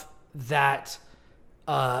stuff that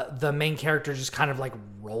the main character just kind of like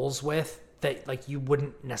rolls with that like you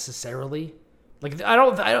wouldn't necessarily like.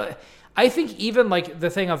 I think even like the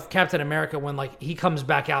thing of Captain America when like he comes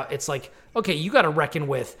back out, it's like, okay, you got to reckon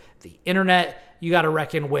with the internet. You got to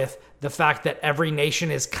reckon with the fact that every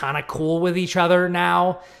nation is kind of cool with each other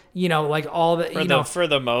now. Like all the for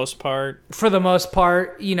the most part. For the most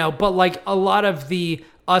part, but like a lot of the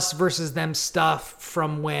us versus them stuff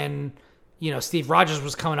from when Steve Rogers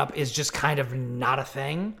was coming up is just kind of not a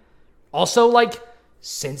thing. Also, like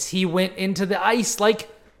since he went into the ice, like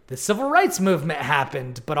the civil rights movement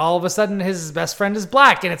happened, but all of a sudden his best friend is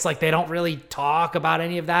black, and it's like they don't really talk about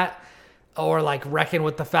any of that or like reckon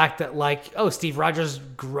with the fact that like, oh, Steve Rogers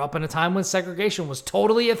grew up in a time when segregation was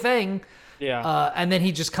totally a thing. Yeah. And then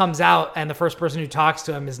he just comes out and the first person who talks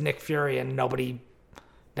to him is Nick Fury and nothing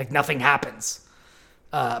happens.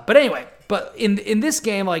 But anyway, in this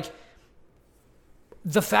game, like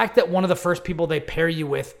the fact that one of the first people they pair you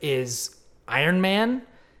with is Iron Man,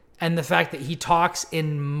 and the fact that he talks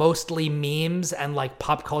in mostly memes and like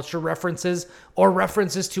pop culture references or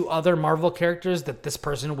references to other Marvel characters that this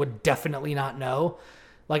person would definitely not know.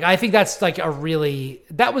 Like, I think that's like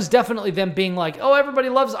that was definitely them being like, oh, everybody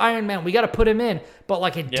loves Iron Man, we got to put him in. But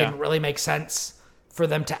like, it didn't really make sense for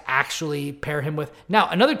them to actually pair him with. Now,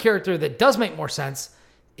 another character that does make more sense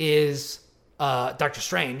is Doctor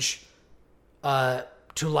Strange.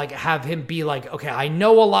 To like have him be like, okay, I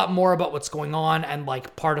know a lot more about what's going on, and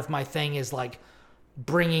like part of my thing is like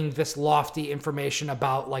bringing this lofty information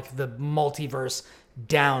about like the multiverse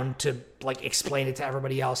down to like explain it to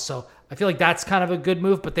everybody else. So I feel like that's kind of a good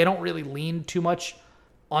move, but they don't really lean too much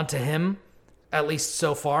onto him, at least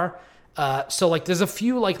so far. So like there's a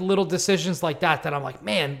few like little decisions like that I'm like,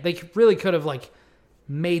 man, they really could have like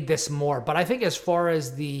made this more. But I think as far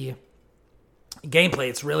as the gameplay,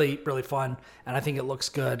 it's really, really fun, and I think it looks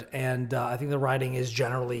good, and I think the writing is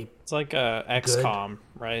generally it's like XCOM,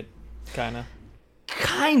 right? Kind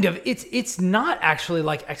of. It's not actually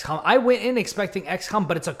like XCOM. I went in expecting XCOM,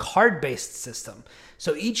 but it's a card-based system.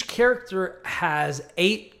 So each character has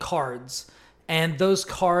 8 cards, and those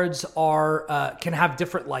cards are can have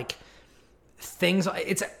different like things.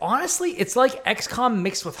 It's like XCOM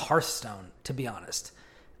mixed with Hearthstone, to be honest.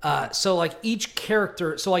 So like each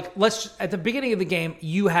character, so like at the beginning of the game,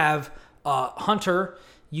 you have Hunter,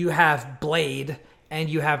 you have Blade, and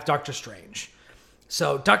you have Doctor Strange.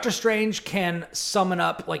 So Doctor Strange can summon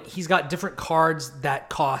up, like he's got different cards that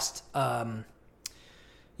cost,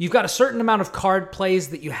 you've got a certain amount of card plays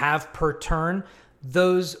that you have per turn.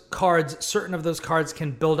 Certain of those cards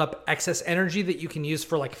can build up excess energy that you can use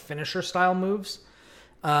for like finisher style moves.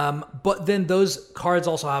 But then those cards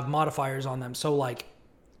also have modifiers on them. So like,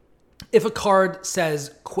 if a card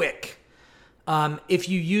says quick, if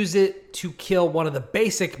you use it to kill one of the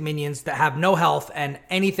basic minions that have no health and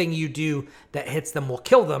anything you do that hits them will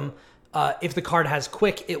kill them, if the card has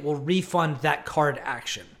quick, it will refund that card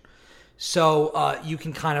action. So you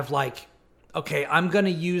can kind of like, okay, I'm going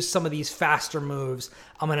to use some of these faster moves.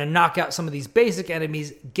 I'm going to knock out some of these basic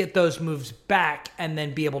enemies, get those moves back, and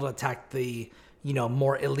then be able to attack the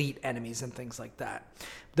more elite enemies and things like that.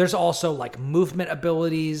 There's also like movement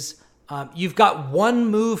abilities. You've got one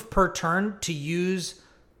move per turn to use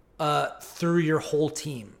through your whole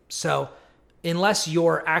team. So unless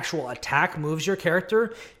your actual attack moves your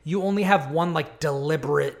character, you only have one like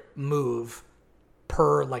deliberate move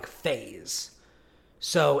per like phase.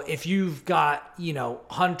 So if you've got,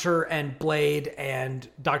 Hunter and Blade and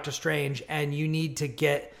Doctor Strange, and you need to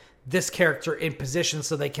get this character in position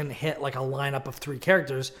so they can hit like a lineup of 3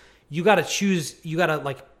 characters, you got to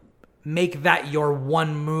like make that your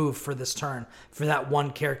one move for this turn for that one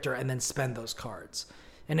character and then spend those cards.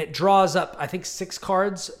 And it draws up, I think, 6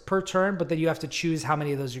 cards per turn, but then you have to choose how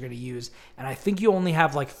many of those you're going to use. And I think you only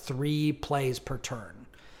have like 3 plays per turn.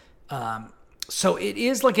 So it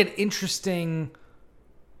is like an interesting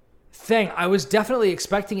thing. I was definitely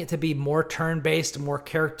expecting it to be more turn-based, more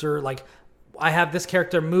character, like I have this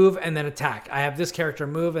character move and then attack. I have this character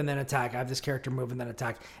move and then attack. I have this character move and then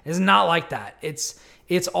attack. It's not like that.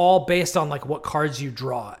 It's all based on like what cards you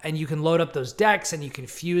draw, and you can load up those decks and you can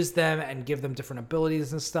fuse them and give them different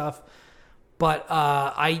abilities and stuff. But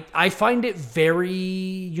I find it very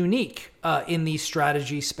unique in the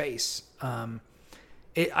strategy space.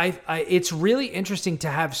 It's really interesting to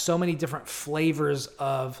have so many different flavors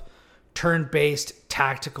of turn-based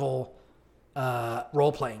tactical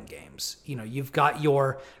role-playing games. You've got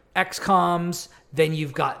your XComs, then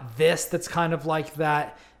you've got this that's kind of like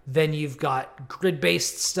that. Then you've got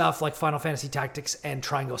grid-based stuff like Final Fantasy Tactics and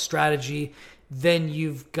Triangle Strategy. Then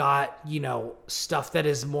you've got, stuff that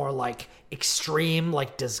is more like extreme,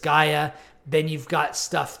 like Disgaea. Then you've got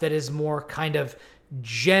stuff that is more kind of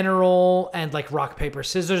general and like rock, paper,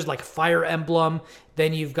 scissors, like Fire Emblem.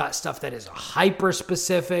 Then you've got stuff that is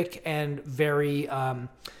hyper-specific and very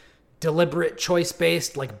deliberate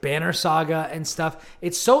choice-based, like Banner Saga and stuff.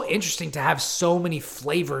 It's so interesting to have so many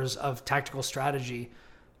flavors of tactical strategy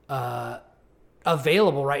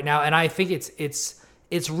available right now, and I think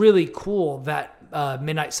it's really cool that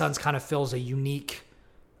Midnight Suns kind of fills a unique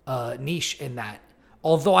niche in that.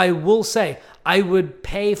 Although I will say I would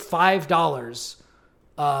pay $5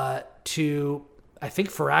 to, I think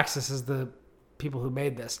Firaxis is the people who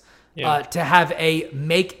made this, to have a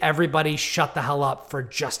make everybody shut the hell up for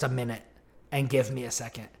just a minute and give me a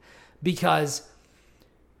second, because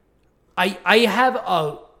I have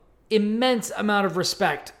a immense amount of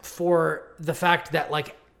respect for the fact that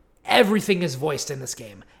like everything is voiced in this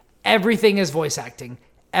game. Everything is voice acting.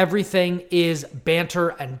 Everything is banter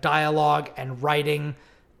and dialogue and writing,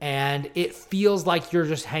 and it feels like you're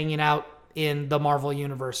just hanging out in the Marvel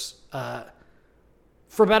universe,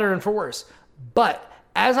 for better and for worse. But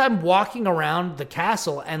as I'm walking around the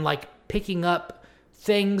castle and like picking up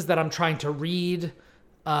things that I'm trying to read,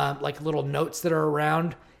 like little notes that are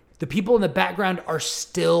around, the people in the background are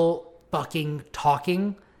still fucking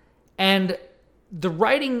talking, and the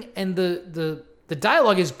writing and the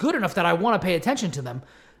dialogue is good enough that I want to pay attention to them.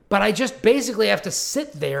 But I just basically have to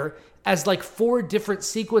sit there as like 4 different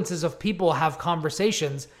sequences of people have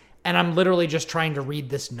conversations, and I'm literally just trying to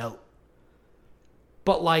read this note.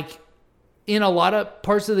 But like in a lot of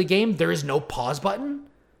parts of the game, there is no pause button,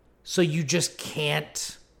 so you just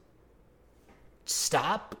can't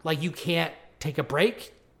stop. Like you can't take a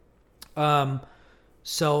break.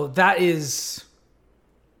 So that is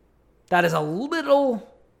a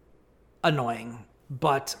little annoying,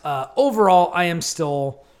 but overall,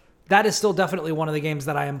 that is still definitely one of the games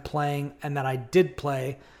that I am playing and that I did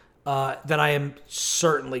play, that I am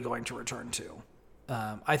certainly going to return to.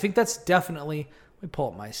 I think that's definitely, let me pull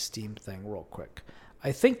up my Steam thing real quick.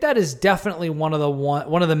 I think that is definitely one of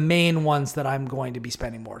the main ones that I'm going to be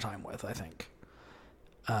spending more time with, I think.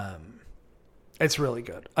 It's really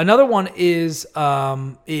good. Another one is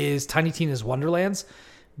Tiny Tina's Wonderlands,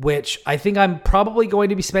 which I think I'm probably going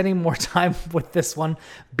to be spending more time with this one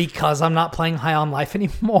because I'm not playing High on Life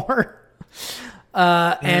anymore.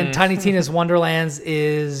 And Tiny Tina's Wonderlands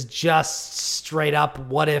is just straight up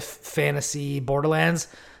what if fantasy Borderlands.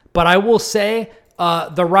 But I will say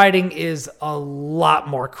the writing is a lot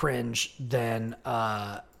more cringe than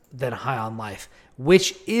High on Life,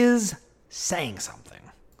 which is saying something.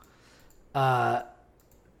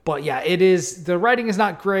 But yeah, it is. The writing is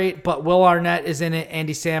not great, but Will Arnett is in it.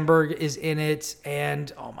 Andy Samberg is in it.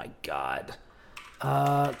 And oh my God.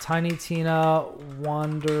 Tiny Tina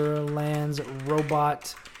Wonderland's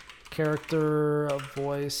robot character,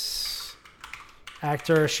 voice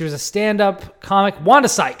actor. She was a stand-up comic. Wanda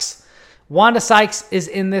Sykes. Wanda Sykes is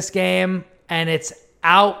in this game, and it's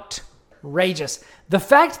outrageous. The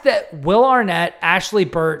fact that Will Arnett, Ashley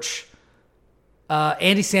Birch,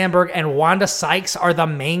 Andy Samberg, and Wanda Sykes are the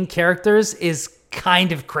main characters is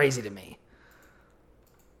kind of crazy to me.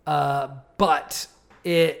 But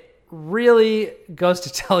it really goes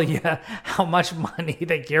to tell you how much money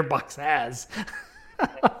that Gearbox has.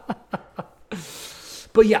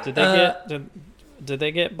 But yeah. Did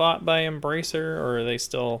they get bought by Embracer, or are they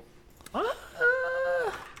still...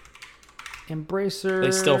 Embracer.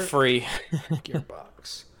 They still free.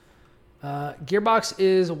 Gearbox. Gearbox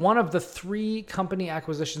is one of the 3 company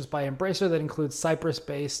acquisitions by Embracer that includes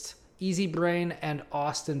Cyprus-based EasyBrain and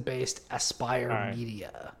Austin-based Aspire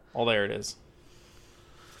Media. Oh, there it is.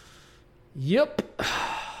 Yep.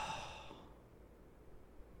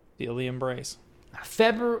 Feel the embrace.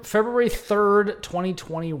 February 3rd,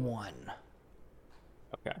 2021.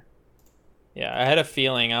 Okay. Yeah, I had a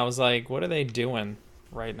feeling. I was like, what are they doing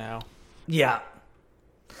right now? Yeah.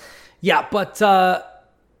 Yeah, but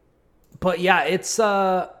yeah, it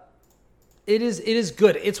is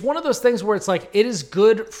good. It's one of those things where it's like it is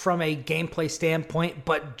good from a gameplay standpoint,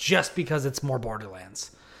 but just because it's more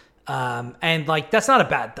Borderlands. And like that's not a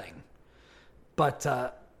bad thing. But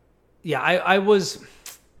yeah, I was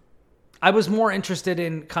more interested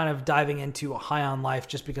in kind of diving into High on Life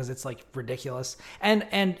just because it's like ridiculous.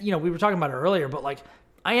 And you know, we were talking about it earlier, but like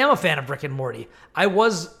I am a fan of Rick and Morty.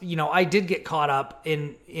 I did get caught up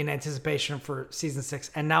in anticipation for season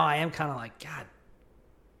 6, and now I am kind of like, God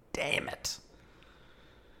damn it.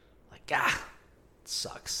 Like, it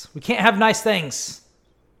sucks. We can't have nice things.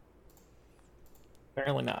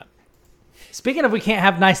 Apparently not. Speaking of we can't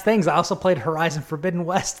have nice things, I also played Horizon Forbidden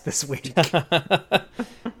West this week.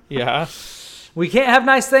 Yeah. We can't have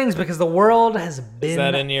nice things because the world has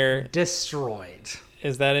been destroyed.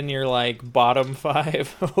 Is that in your like bottom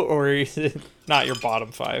 5, or is it not your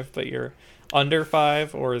bottom 5, but your under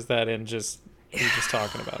 5, or is that in just you're just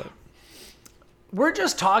talking about it? We're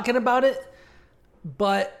just talking about it,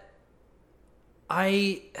 but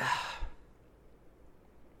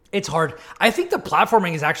it's hard. I think the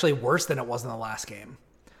platforming is actually worse than it was in the last game.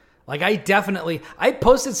 Like I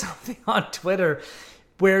posted something on Twitter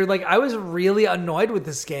where like I was really annoyed with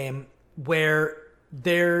this game where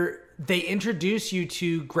they introduce you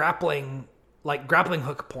to grappling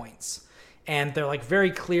hook points. And they're like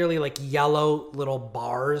very clearly like yellow little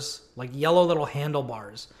bars, like yellow little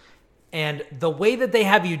handlebars. And the way that they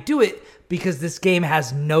have you do it, because this game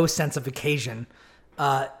has no sense of occasion,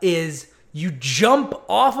 is you jump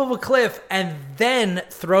off of a cliff and then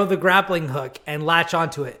throw the grappling hook and latch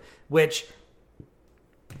onto it, which,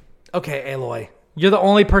 okay, Aloy, you're the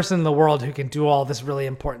only person in the world who can do all this really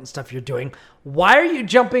important stuff you're doing. Why are you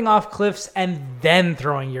jumping off cliffs and then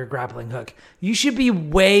throwing your grappling hook? You should be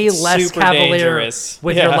way less super cavalier dangerous.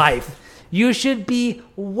 with your life. You should be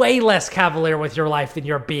way less cavalier with your life than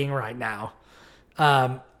you're being right now.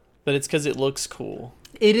 But it's because it looks cool.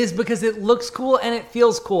 It is because it looks cool and it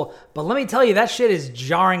feels cool. But let me tell you, that shit is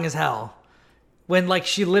jarring as hell. When like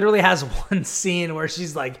she literally has one scene where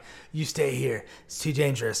she's like, you stay here. It's too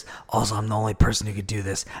dangerous. Also, I'm the only person who could do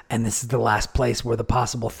this. And this is the last place where the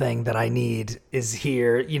possible thing that I need is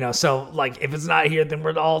here. You know, so like if it's not here, then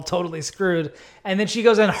we're all totally screwed. And then she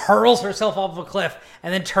goes and hurls herself off a cliff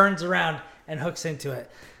and then turns around and hooks into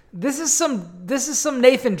it. This is some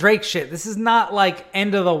Nathan Drake shit. This is not like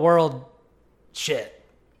end of the world shit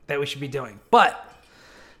that we should be doing. But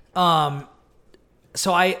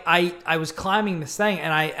so I was climbing this thing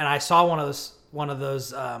and I saw one of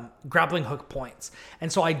those grappling hook points.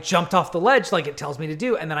 And so I jumped off the ledge like it tells me to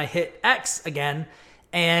do. And then I hit X again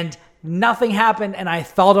and nothing happened. And I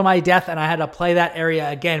fell to my death and I had to play that area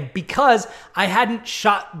again because I hadn't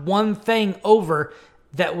shot one thing over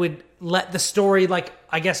that would let the story, like,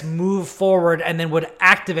 I guess, move forward and then would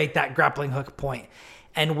activate that grappling hook point.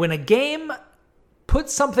 And when a game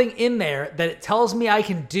puts something in there that it tells me I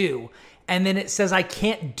can do, and then it says I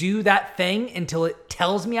can't do that thing until it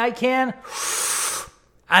tells me I can,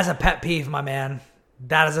 that's a pet peeve, my man.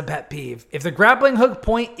 That is a pet peeve. If the grappling hook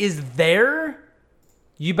point is there,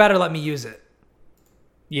 you better let me use it.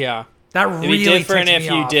 Yeah. That really It'd be different ticks if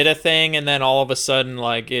me you off. did a thing and then all of a sudden,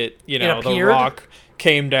 like, the appeared? rock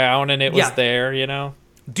came down and it was Yeah. there, you know?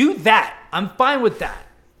 Do that. I'm fine with that.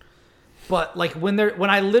 But like when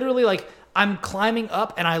I literally like I'm climbing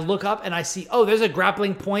up and I look up and I see, oh, there's a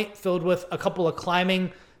grappling point filled with a couple of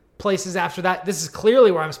climbing places after that. This is clearly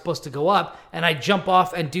where I'm supposed to go up. And I jump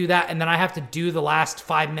off and do that. And then I have to do the last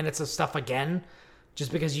 5 minutes of stuff again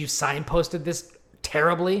just because you signposted this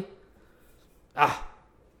terribly.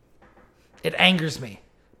 It angers me.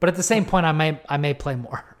 But at the same point, I may play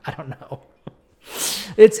more. I don't know.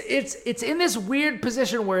 It's in this weird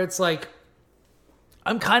position where it's like,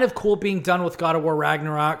 I'm kind of cool being done with God of War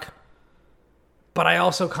Ragnarok, but I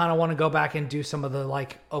also kind of want to go back and do some of the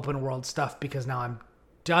like open world stuff because now I'm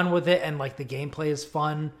done with it and like the gameplay is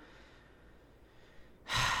fun.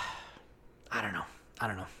 I don't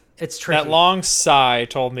know. It's tricky. That long sigh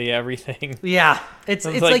told me everything. Yeah. It's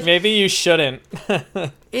like maybe you shouldn't.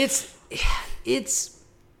 It's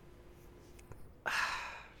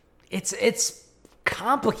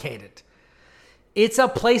complicated. it's a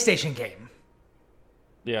PlayStation game.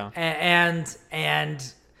 Yeah. And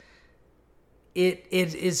it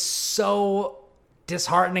is so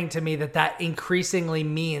disheartening to me that increasingly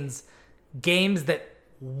means games that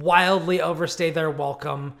wildly overstay their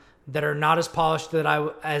welcome, that are not as polished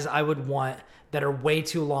as I would want, that are way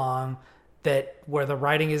too long, that where the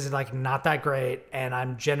writing is like not that great, and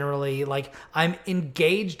I'm generally like I'm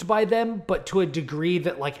engaged by them, but to a degree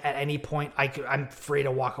that like at any point I'm free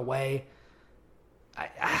to walk away.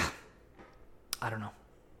 I don't know.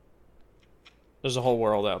 There's a whole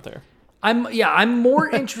world out there. I'm more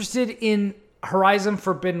interested in Horizon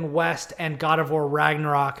Forbidden West and God of War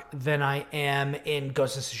Ragnarok than I am in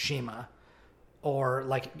Ghost of Tsushima, or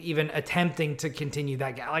like even attempting to continue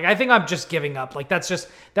that game. Like I think I'm just giving up. Like that's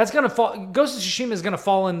gonna fall. Ghost of Tsushima is gonna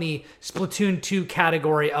fall in the Splatoon 2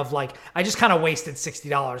 category of like I just kind of wasted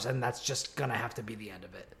 $60 and that's just gonna have to be the end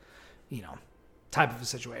of it, type of a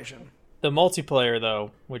situation. The multiplayer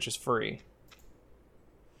though, which is free,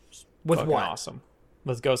 with what? Awesome.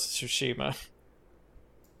 With Ghost of Tsushima.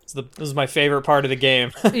 This is my favorite part of the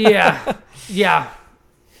game. Yeah.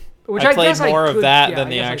 Which I played more of that than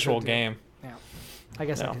the actual game. Yeah, I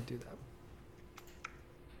guess I could do that.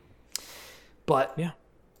 But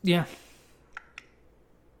yeah,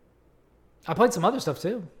 I played some other stuff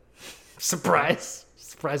too. Surprise!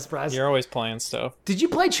 You're always playing stuff. Did you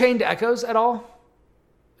play Chained Echoes at all?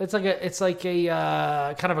 It's like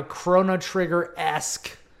a kind of a Chrono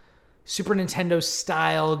Trigger-esque Super Nintendo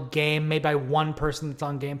style game made by one person that's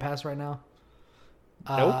on Game Pass right now.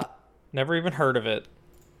 Nope. Never even heard of it.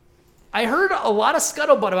 I heard a lot of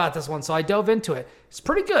scuttlebutt about this one, so I dove into it. It's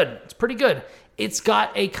pretty good. It's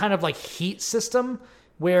got a kind of like heat system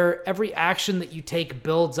where every action that you take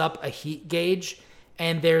builds up a heat gauge,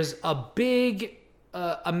 and there's a big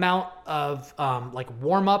amount of like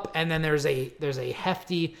warm up, and then there's a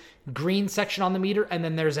hefty green section on the meter, and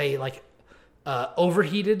then there's a like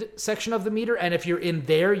overheated section of the meter, and if you're in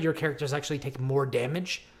there, your characters actually take more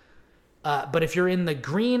damage. But if you're in the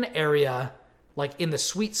green area, like in the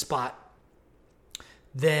sweet spot,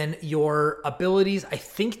 then your abilities, I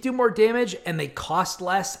think, do more damage, and they cost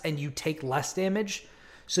less, and you take less damage.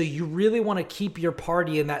 So you really want to keep your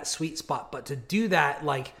party in that sweet spot. But to do that,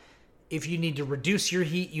 like, if you need to reduce your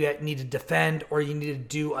heat, you need to defend, or you need to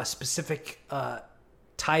do a specific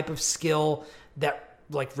type of skill that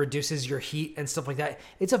like reduces your heat and stuff like that.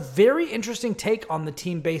 It's a very interesting take on the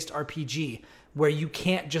team-based RPG where you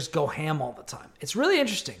can't just go ham all the time. It's really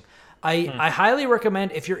interesting. I highly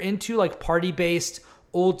recommend if you're into like party-based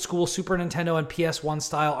old school Super Nintendo and PS1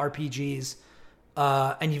 style RPGs,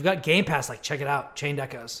 and you've got Game Pass, like check it out. Chained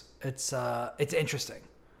Echoes. It's interesting.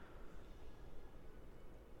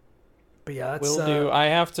 But yeah, that's will do. I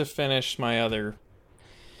have to finish my other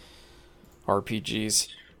RPGs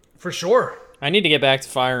for sure. I need to get back to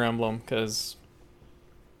Fire Emblem because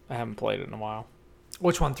I haven't played it in a while.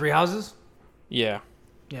 Which one? Three Houses? Yeah.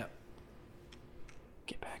 Yeah.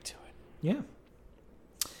 Get back to it. Yeah.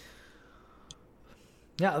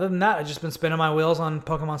 Yeah, other than that, I've just been spinning my wheels on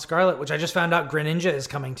Pokemon Scarlet, which I just found out Greninja is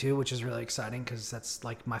coming to, which is really exciting because that's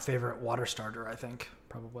like my favorite water starter, I think,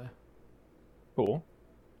 probably. Cool.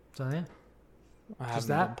 So yeah. I haven't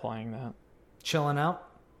been playing that. Chilling out.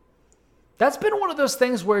 That's been one of those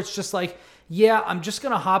things where it's just like, yeah, I'm just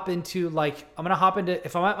going to hop into if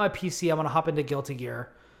I'm at my PC, I'm going to hop into Guilty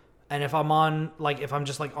Gear. And if I'm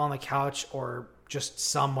just like on the couch or just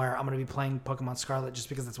somewhere, I'm going to be playing Pokemon Scarlet just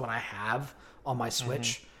because that's what I have on my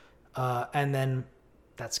Switch. And then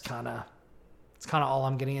it's kind of all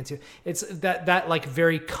I'm getting into. It's that like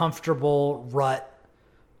very comfortable rut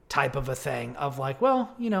type of a thing of like,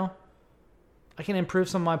 well, I can improve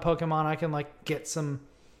some of my Pokemon. I can like get some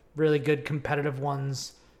really good competitive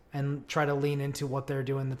ones and try to lean into what they're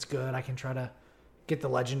doing that's good. I can try to get the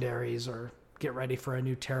legendaries or get ready for a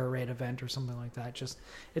new Terra Raid event or something like that. Just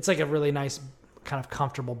it's like a really nice kind of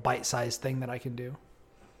comfortable bite-sized thing that I can do.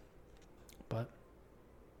 But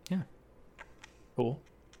yeah. Cool.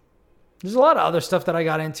 There's a lot of other stuff that I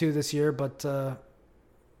got into this year, but I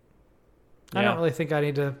don't really think I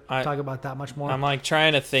need to talk about that much more. I'm like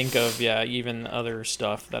trying to think of even other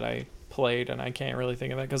stuff that I played, and I can't really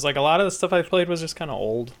think of it because like a lot of the stuff I played was just kind of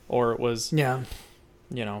old, or it was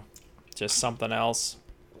just something else.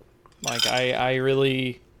 Like I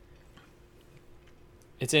really,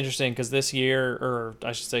 it's interesting because this year, or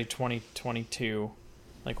I should say 2022,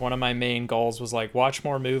 like one of my main goals was like watch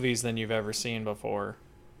more movies than you've ever seen before.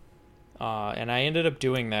 And I ended up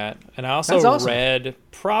doing that. And I also read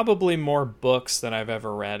probably more books than I've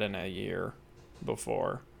ever read in a year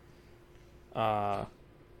before.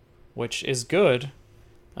 Which is good.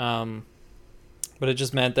 But it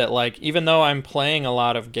just meant that, like, even though I'm playing a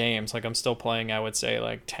lot of games, like, I'm still playing, I would say,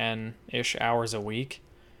 like, 10-ish hours a week.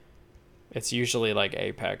 It's usually, like,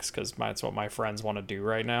 Apex, because that's what my friends want to do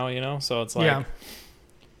right now, you know? So it's like,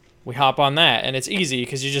 we hop on that, and it's easy,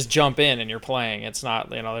 because you just jump in and you're playing. It's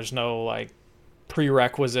not, you know, there's no, like,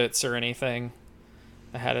 prerequisites or anything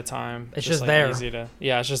ahead of time. It's just like, there. Easy to,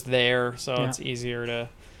 yeah, it's just there, so it's easier to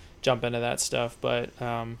jump into that stuff. But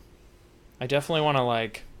I definitely want to,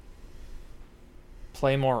 like,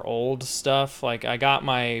 play more old stuff. Like, I got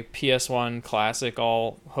my PS1 Classic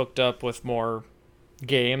all hooked up with more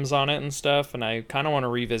games on it and stuff, and I kind of want to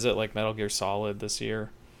revisit, like, Metal Gear Solid this year,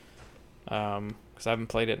 because I haven't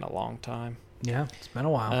played it in a long time. Yeah, it's been a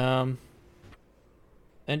while.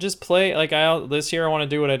 And just play, like, this year I want to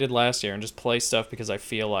do what I did last year and just play stuff because I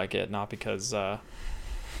feel like it, not because the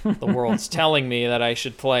world's telling me that I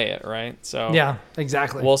should play it, right? So yeah,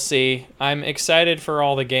 exactly. We'll see. I'm excited for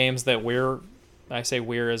all the games that I say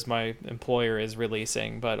we're as my employer is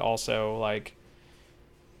releasing, but also, like,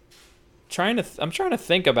 I'm trying to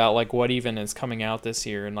think about, like, what even is coming out this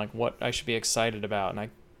year and, like, what I should be excited about, and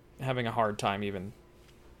I'm having a hard time even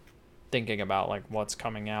thinking about, like, what's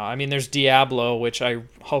coming out. I mean, there's Diablo, which I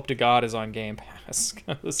hope to God is on Game Pass.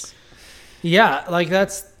 Yeah, like,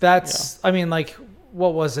 that's I mean, like,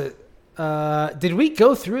 what was it? Did we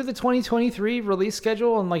go through the 2023 release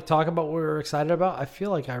schedule and, like, talk about what we were excited about? I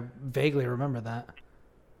feel like I vaguely remember that.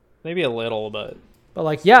 Maybe a little, but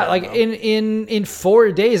like, yeah, like, in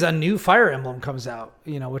 4 days, a new Fire Emblem comes out,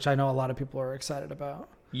 you know, which I know a lot of people are excited about.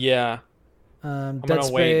 Yeah. I'm going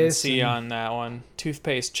to wait and see on that one.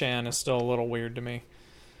 Toothpaste Chan is still a little weird to me.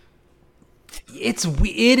 It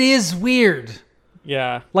is weird.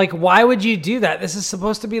 Yeah. Like, why would you do that? This is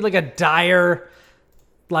supposed to be, like, a dire,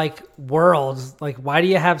 like, world. Like, why do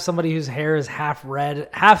you have somebody whose hair is half red,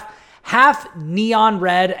 half neon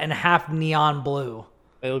red and half neon blue?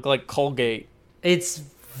 They look like Colgate. It's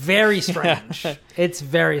very strange. It's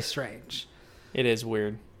very strange. It is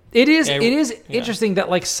weird. It is interesting that,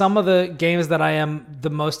 like, some of the games that I am the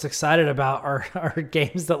most excited about are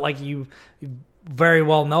games that, like, you very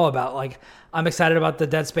well know about. Like, I'm excited about the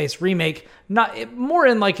Dead Space remake, not more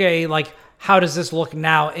in, like, a, like, how does this look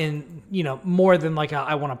now, in, you know, more than, like,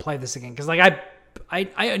 I want to play this again, because, like,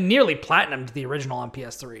 I nearly platinumed the original on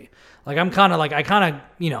PS3. Like, I'm kind of like,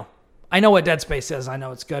 you know, I know what Dead Space is, I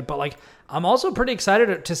know it's good, but, like, I'm also pretty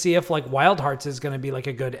excited to see if, like, Wild Hearts is going to be, like,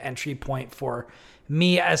 a good entry point for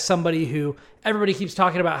me as somebody who everybody keeps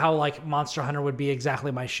talking about how, like, Monster Hunter would be exactly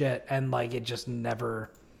my shit, and, like, it just never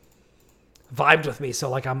vibed with me. So,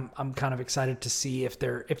 like, I'm kind of excited to see if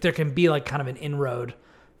there can be, like, kind of an inroad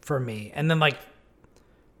for me. And then, like,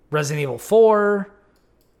 Resident Evil 4.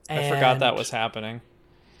 I forgot that was happening.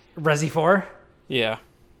 Resi 4? Yeah.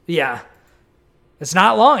 Yeah. It's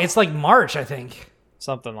not long. It's like March, I think.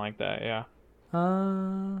 Something like that, yeah.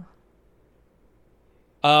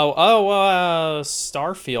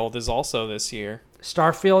 Starfield is also this year.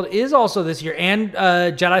 Starfield is also this year, and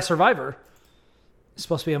Jedi Survivor is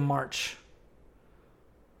supposed to be in March.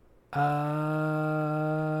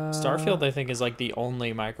 Starfield, I think, is, like, the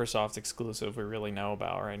only Microsoft exclusive we really know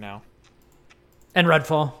about right now. And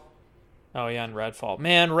Redfall. Oh, yeah, and Redfall.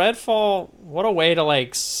 Man, Redfall, what a way to,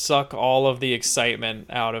 like, suck all of the excitement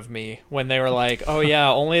out of me when they were like, oh, yeah,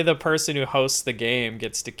 only the person who hosts the game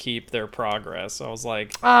gets to keep their progress. I was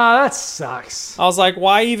like... that sucks. I was like,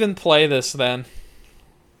 why even play this then?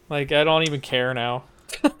 Like, I don't even care now.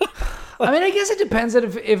 I mean, I guess it depends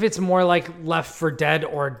if it's more like Left 4 Dead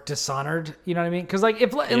or Dishonored. You know what I mean? Because, like,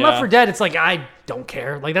 in Left 4 Dead, it's like, I don't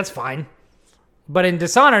care. Like, that's fine. But in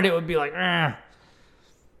Dishonored, it would be like, yeah,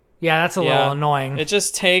 that's a little annoying. It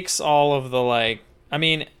just takes all of the, like... I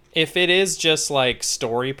mean, if it is just, like,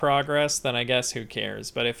 story progress, then I guess who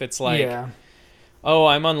cares? But if it's like, oh,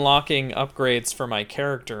 I'm unlocking upgrades for my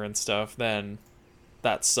character and stuff, then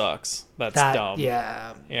that sucks. That's dumb.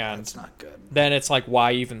 Yeah, and that's not good. Then it's like,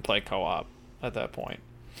 why even play co-op at that point?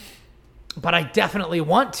 But I definitely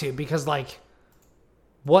want to, because, like,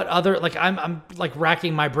 what other... Like, I'm like,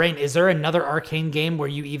 racking my brain. Is there another Arcane game where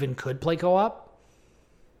you even could play co-op?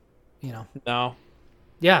 You know. No.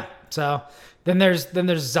 Yeah. So then there's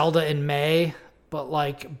Zelda in May, but,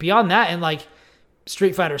 like, beyond that, and, like,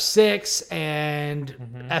 Street Fighter 6 and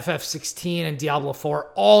FF16 and Diablo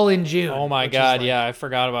 4 all in June. Oh my god, like, yeah, I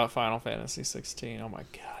forgot about Final Fantasy 16. Oh my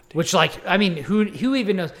god. Dude. Which, like, I mean, who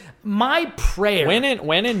even knows? My prayer.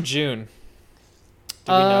 When in June?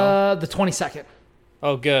 Do we know? The 22nd.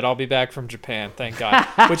 Oh, good. I'll be back from Japan. Thank God.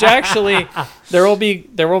 Which actually,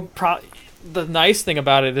 the nice thing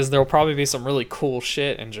about it is there will probably be some really cool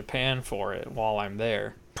shit in Japan for it while I'm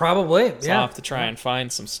there. Probably, so I'll have to try and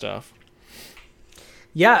find some stuff.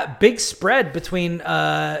 Yeah, big spread between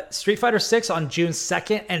Street Fighter 6 on June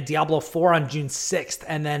 2nd and Diablo 4 on June 6th,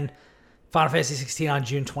 and then Final Fantasy 16 on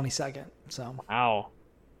June 22nd. So wow,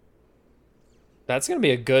 that's gonna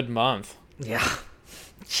be a good month. Yeah.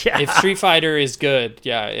 Yeah. If Street Fighter is good,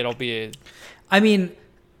 yeah, it'll be. I mean,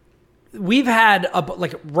 we've had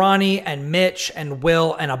like Ronnie and Mitch and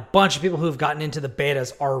Will and a bunch of people who've gotten into the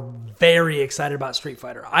betas are very excited about Street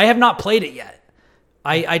Fighter. I have not played it yet.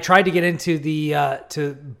 I tried to get into the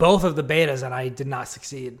to both of the betas and I did not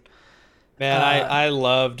succeed. Man, I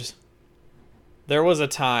loved. There was a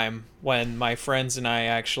time when my friends and I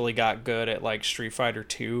actually got good at like Street Fighter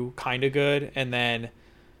 2, kind of good, and then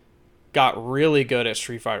got really good at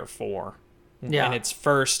Street Fighter 4. Yeah. In its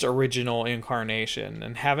first original incarnation,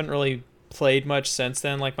 and haven't really played much since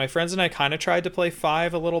then. Like my friends and I kind of tried to play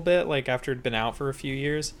 5 a little bit, like after it'd been out for a few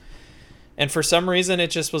years. And for some reason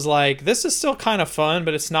it just was like, this is still kind of fun,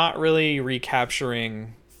 but it's not really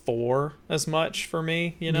recapturing 4 as much for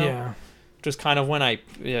me, you know? Yeah. Just kind of when I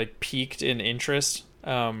peaked in interest.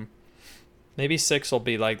 Maybe 6 will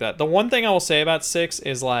be like that. The one thing I will say about 6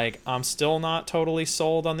 is like, I'm still not totally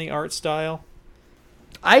sold on the art style.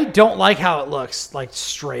 I don't like how it looks, like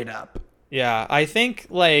straight up. Yeah, I think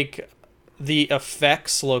like the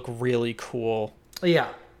effects look really cool. Yeah.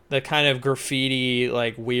 The kind of graffiti,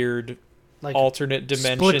 like weird, like alternate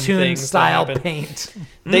dimension Splatoon things style paint.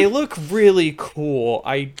 They look really cool.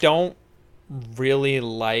 I don't really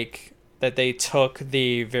like that they took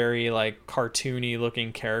the very like cartoony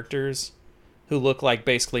looking characters who look like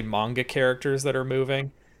basically manga characters that are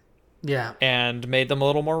moving. Yeah. And made them a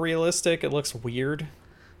little more realistic. It looks weird.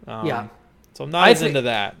 Yeah. So I'm not as into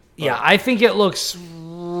that. But. Yeah, I think it looks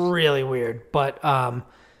really weird, but I'm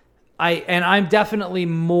definitely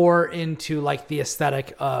more into like the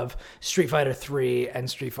aesthetic of Street Fighter 3 and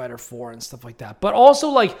Street Fighter 4 and stuff like that. But also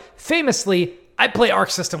like famously, I play Arc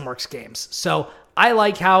System Works games. So I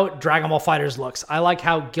like how Dragon Ball FighterZ looks. I like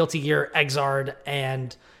how Guilty Gear Xrd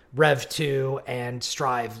and Rev 2 and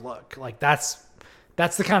Strive look. Like that's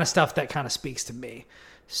the kind of stuff that kind of speaks to me.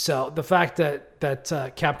 So the fact that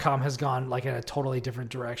Capcom has gone like in a totally different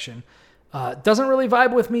direction doesn't really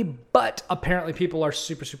vibe with me, but apparently people are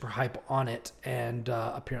super, super hype on it, and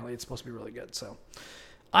apparently it's supposed to be really good. So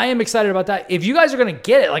I am excited about that. If you guys are going to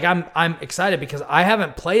get it, like I'm excited because I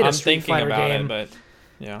haven't played a Street Fighter game. But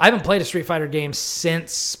yeah, I haven't played a Street Fighter game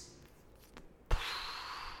since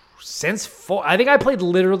 4. I think I played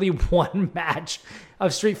literally one match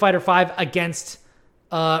of Street Fighter 5 against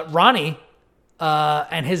Ronnie.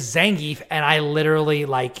 And his Zangief, and I literally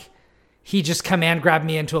like, he just command grabbed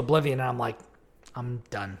me into oblivion, and I'm like, I'm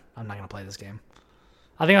done. I'm not gonna play this game.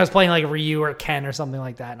 I think I was playing like Ryu or Ken or something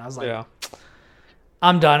like that, and I was like, yeah.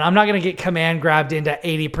 I'm done. I'm not gonna get command grabbed into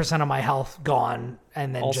 80% of my health gone,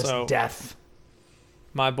 and then also, just death.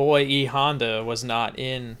 My boy E Honda was not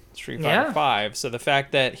in Street Fighter 5, so the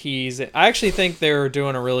fact that I actually think they're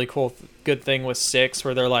doing a really good thing with 6,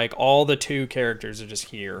 where they're like all the 2 characters are just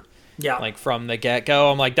here. Yeah. Like from the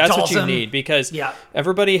get-go. I'm like, that's what you need, because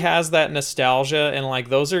everybody has that nostalgia, and like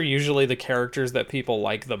those are usually the characters that people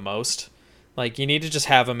like the most. Like you need to just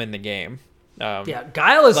have them in the game.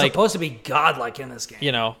 Guile is like, supposed to be godlike in this game.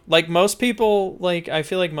 You know, like most people, like I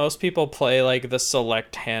feel like most people play like the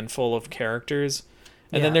select handful of characters.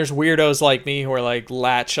 And then there's weirdos like me who are like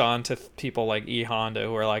latch on to people like E Honda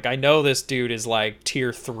who are like, I know this dude is like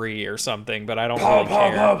tier 3 or something, but I don't really care.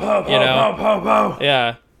 You know?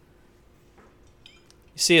 Yeah.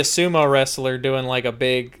 You see a sumo wrestler doing like a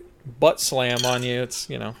big butt slam on you, it's,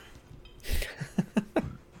 you know.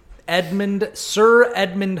 Sir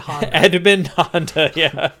Edmund Honda. Edmund Honda,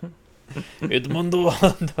 yeah. Edmundo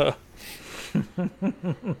Honda.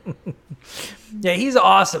 Yeah, he's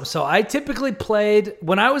awesome. So I typically played,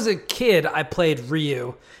 when I was a kid, I played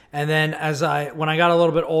Ryu. And then when I got a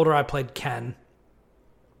little bit older, I played Ken.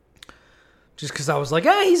 Just because I was like,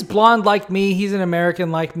 he's blonde like me. He's an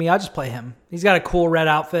American like me. I'll just play him. He's got a cool red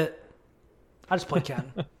outfit. I'll just play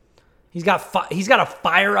Ken. He's got a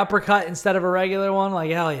fire uppercut instead of a regular one.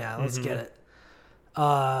 Like, hell yeah, let's get it.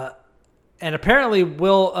 And apparently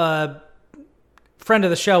friend of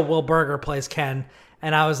the show, Will Berger, plays Ken.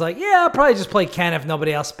 And I was like, yeah, I'll probably just play Ken if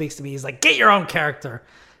nobody else speaks to me. He's like, get your own character.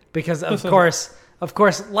 Because, of course,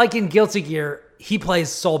 like in Guilty Gear, he plays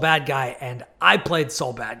Soul Bad Guy, and I played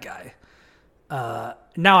Soul Bad Guy.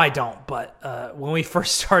 Now I don't, but when we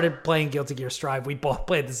first started playing Guilty Gear Strive, we both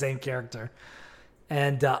played the same character.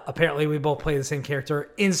 And apparently we both play the same character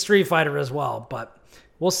in Street Fighter as well. But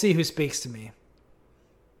we'll see who speaks to me.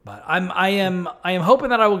 But I am hoping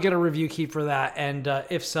that I will get a review key for that, and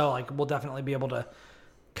if so, like we'll definitely be able to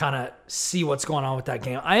kind of see what's going on with that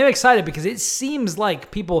game. I am excited because it seems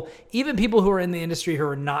like even people who are in the industry who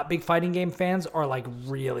are not big fighting game fans are like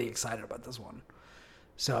really excited about this one.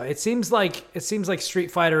 So it seems like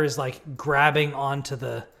Street Fighter is like grabbing onto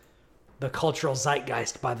the cultural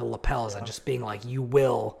zeitgeist by the lapels and just being like, you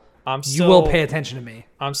will pay attention to me.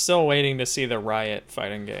 I'm still waiting to see the Riot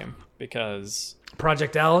fighting game because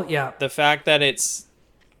Project L, yeah. The fact that it's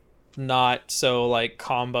not so like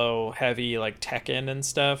combo heavy like Tekken and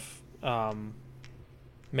stuff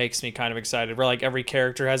makes me kind of excited. Where like every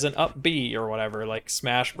character has an up B or whatever, like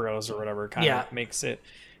Smash Bros or whatever, kind of makes it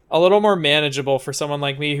a little more manageable for someone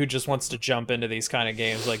like me who just wants to jump into these kind of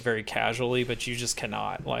games like very casually, but you just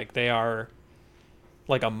cannot. Like they are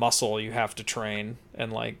like a muscle you have to train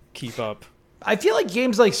and like keep up. I feel like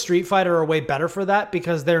games like Street Fighter are way better for that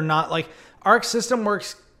because they're not like Arc System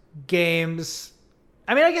Works games.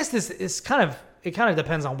 I mean, I guess this is kind of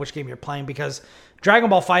depends on which game you're playing because Dragon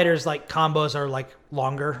Ball FighterZ like combos are like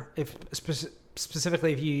longer if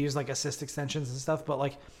specifically if you use like assist extensions and stuff, but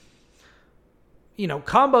like, you know,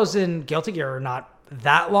 combos in Guilty Gear are not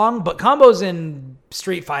that long, but combos in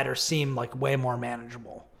Street Fighter seem like way more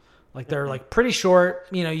manageable. Like they're like pretty short,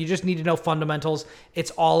 you know, you just need to know fundamentals.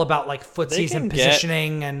 It's all about like footsies and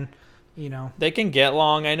positioning and, you know. They can get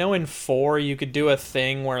long. I know in 4 you could do a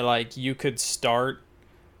thing where like you could start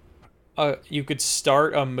a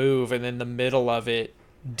move and in the middle of it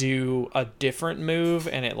do a different move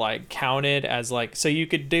and it like counted as like, so you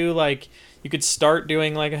could do like, you could start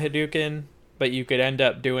doing like a Hadouken, but you could end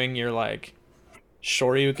up doing your like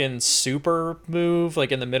Shoryuken super move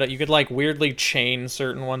like in the middle. You could like weirdly chain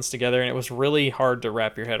certain ones together and it was really hard to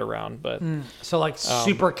wrap your head around. But so like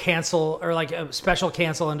super cancel or like a special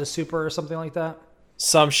cancel into super or something like that.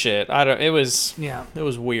 Some shit. It was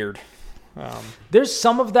weird. There's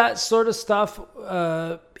some of that sort of stuff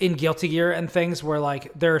in Guilty Gear and things where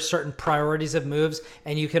like there are certain priorities of moves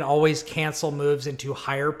and you can always cancel moves into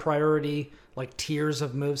higher priority like tiers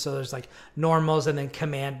of moves. So there's like normals and then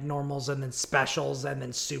command normals and then specials and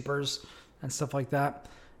then supers and stuff like that.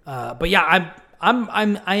 But yeah,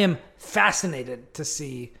 I am fascinated to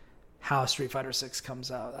see how Street Fighter 6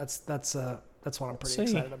 comes out. That's what I'm pretty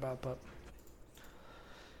excited about. But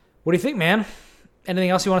what do you think, man? Anything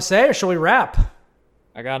else you want to say, or shall we wrap?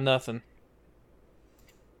 I got nothing.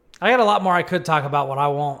 I got a lot more I could talk about, but I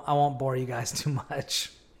won't bore you guys too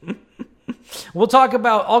much.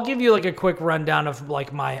 I'll give you like a quick rundown of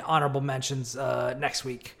like my honorable mentions next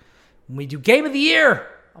week when we do Game of the Year.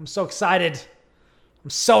 I'm so excited.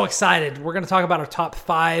 We're going to talk about our top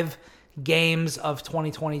 5 games of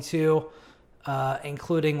 2022,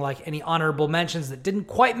 including like any honorable mentions that didn't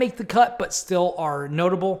quite make the cut, but still are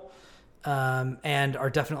notable. And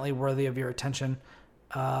are definitely worthy of your attention.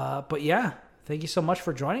 But yeah, thank you so much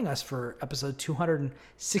for joining us for episode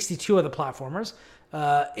 262 of The Platformers.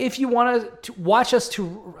 If you want to watch us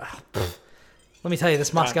let me tell you,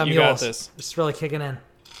 this Moscow Mule is just really kicking in.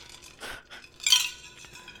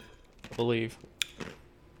 I believe.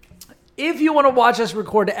 If you want to watch us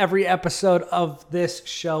record every episode of this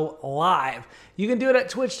show live, you can do it at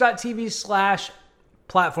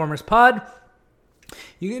twitch.tv/platformerspod.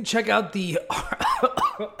 You can check out the...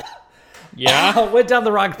 went down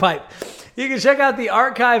the wrong pipe. You can check out the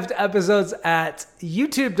archived episodes at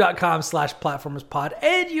youtube.com/platformerspod.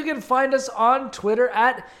 And you can find us on Twitter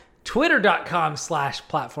at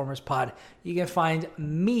twitter.com/platformerspod. You can find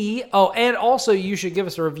me. Oh, and also you should give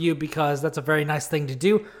us a review because that's a very nice thing to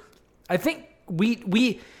do. I think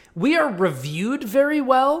we are reviewed very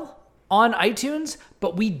well on iTunes,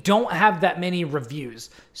 but we don't have that many reviews.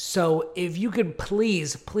 So if you could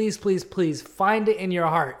please find it in your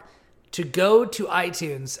heart to go to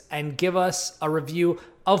iTunes and give us a review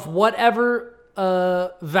of whatever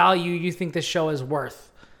value you think this show is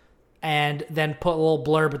worth, and then put a little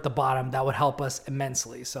blurb at the bottom, that would help us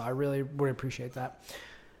immensely. So I really would appreciate that.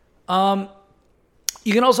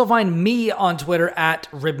 You can also find me on Twitter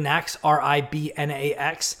at Ribnax,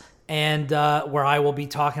 RIBNAX, and where I will be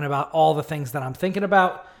talking about all the things that I'm thinking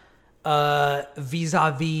about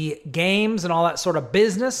vis-a-vis games and all that sort of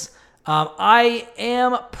business. I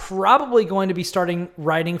am probably going to be starting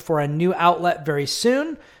writing for a new outlet very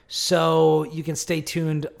soon, so you can stay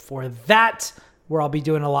tuned for that, where I'll be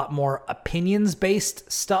doing a lot more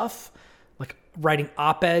opinions-based stuff, like writing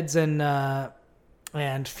op-eds and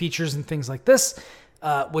features and things like this,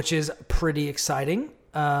 which is pretty exciting.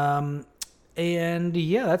 And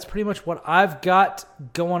yeah, that's pretty much what I've got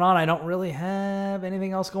going on. I don't really have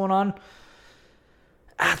anything else going on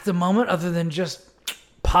at the moment other than just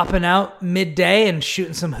popping out midday and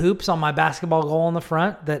shooting some hoops on my basketball goal in the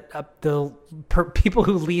front that the people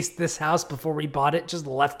who leased this house before we bought it just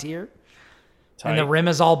left here. Tight. And the rim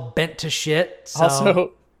is all bent to shit. So.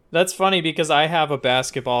 Also, that's funny because I have a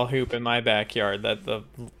basketball hoop in my backyard that the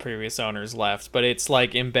previous owners left, but it's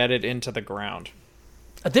like embedded into the ground.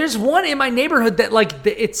 There's one in my neighborhood that like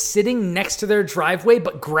it's sitting next to their driveway,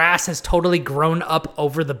 but grass has totally grown up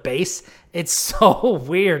over the base. It's so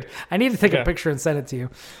weird. I need to take a picture and send it to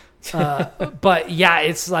you. But yeah,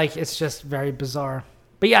 it's just very bizarre.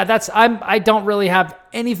 But yeah, I don't really have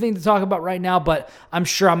anything to talk about right now, but I'm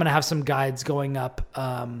sure I'm going to have some guides going up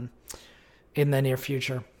in the near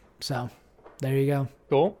future. So there you go.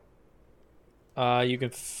 Cool. You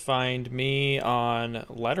can find me on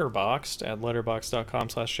Letterboxd at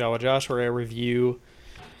letterboxd.com/JawaJosh, where I review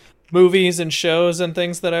movies and shows and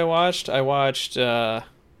things that I watched. I watched The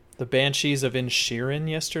Banshees of Inisherin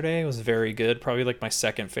yesterday. It was very good. Probably like my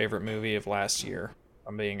second favorite movie of last year, if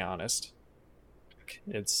I'm being honest.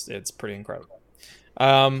 It's pretty incredible.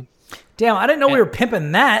 Damn, I didn't know we were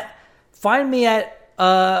pimping that. Find me at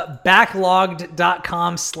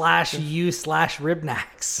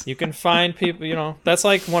backlogged.com/u/ribnax. You can find people, that's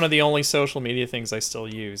like one of the only social media things I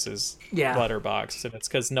still use is Letterboxd, and it's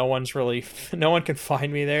because no one can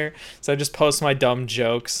find me there, so I just post my dumb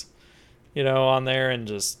jokes, on there and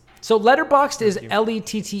just. So Letterboxd is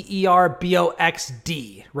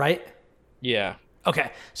LETTERBOXD, right? Yeah. Okay,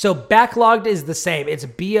 so Backlogged is the same. It's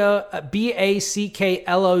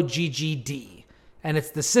BACKLOGGD. And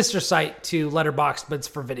it's the sister site to Letterboxd, but it's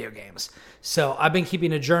for video games. So I've been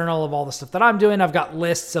keeping a journal of all the stuff that I'm doing. I've got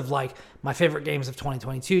lists of like my favorite games of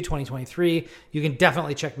 2022, 2023. You can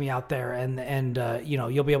definitely check me out there, and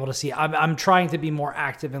you'll be able to see. I'm trying to be more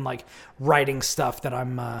active in like writing stuff that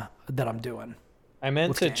I'm doing. I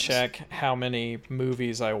meant to check how many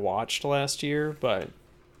movies I watched last year, but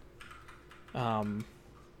I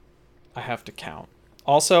have to count.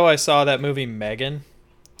 Also, I saw that movie Megan.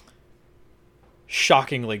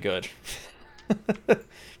 Shockingly good.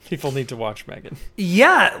 People need to watch Megan.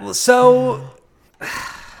 Yeah, so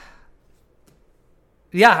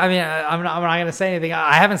yeah, I mean, I'm not going to say anything.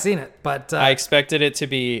 I haven't seen it, but I expected it to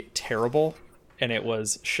be terrible, and it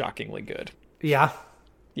was shockingly good. Yeah.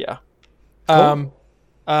 Yeah. Cool.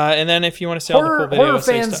 And then if you want to see all the cool video horror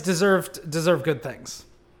fans deserve good things.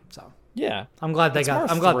 So yeah, I'm glad they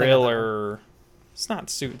got. I'm glad thriller. It's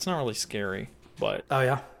not really scary, but oh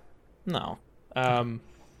yeah, no. What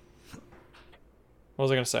was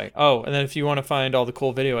I going to say? Oh, and then if you want to find all the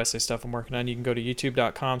cool video essay stuff I'm working on, you can go to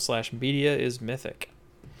youtube.com/mediaismythic.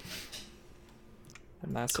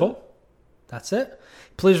 And that's cool. it. That's it.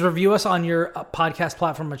 Please review us on your podcast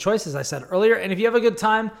platform of choice, as I said earlier. And if you have a good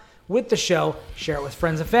time with the show, share it with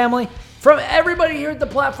friends and family. From everybody here at The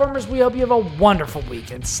Platformers, we hope you have a wonderful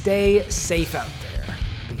week and stay safe out there.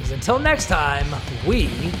 Because until next time, we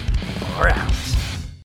are out.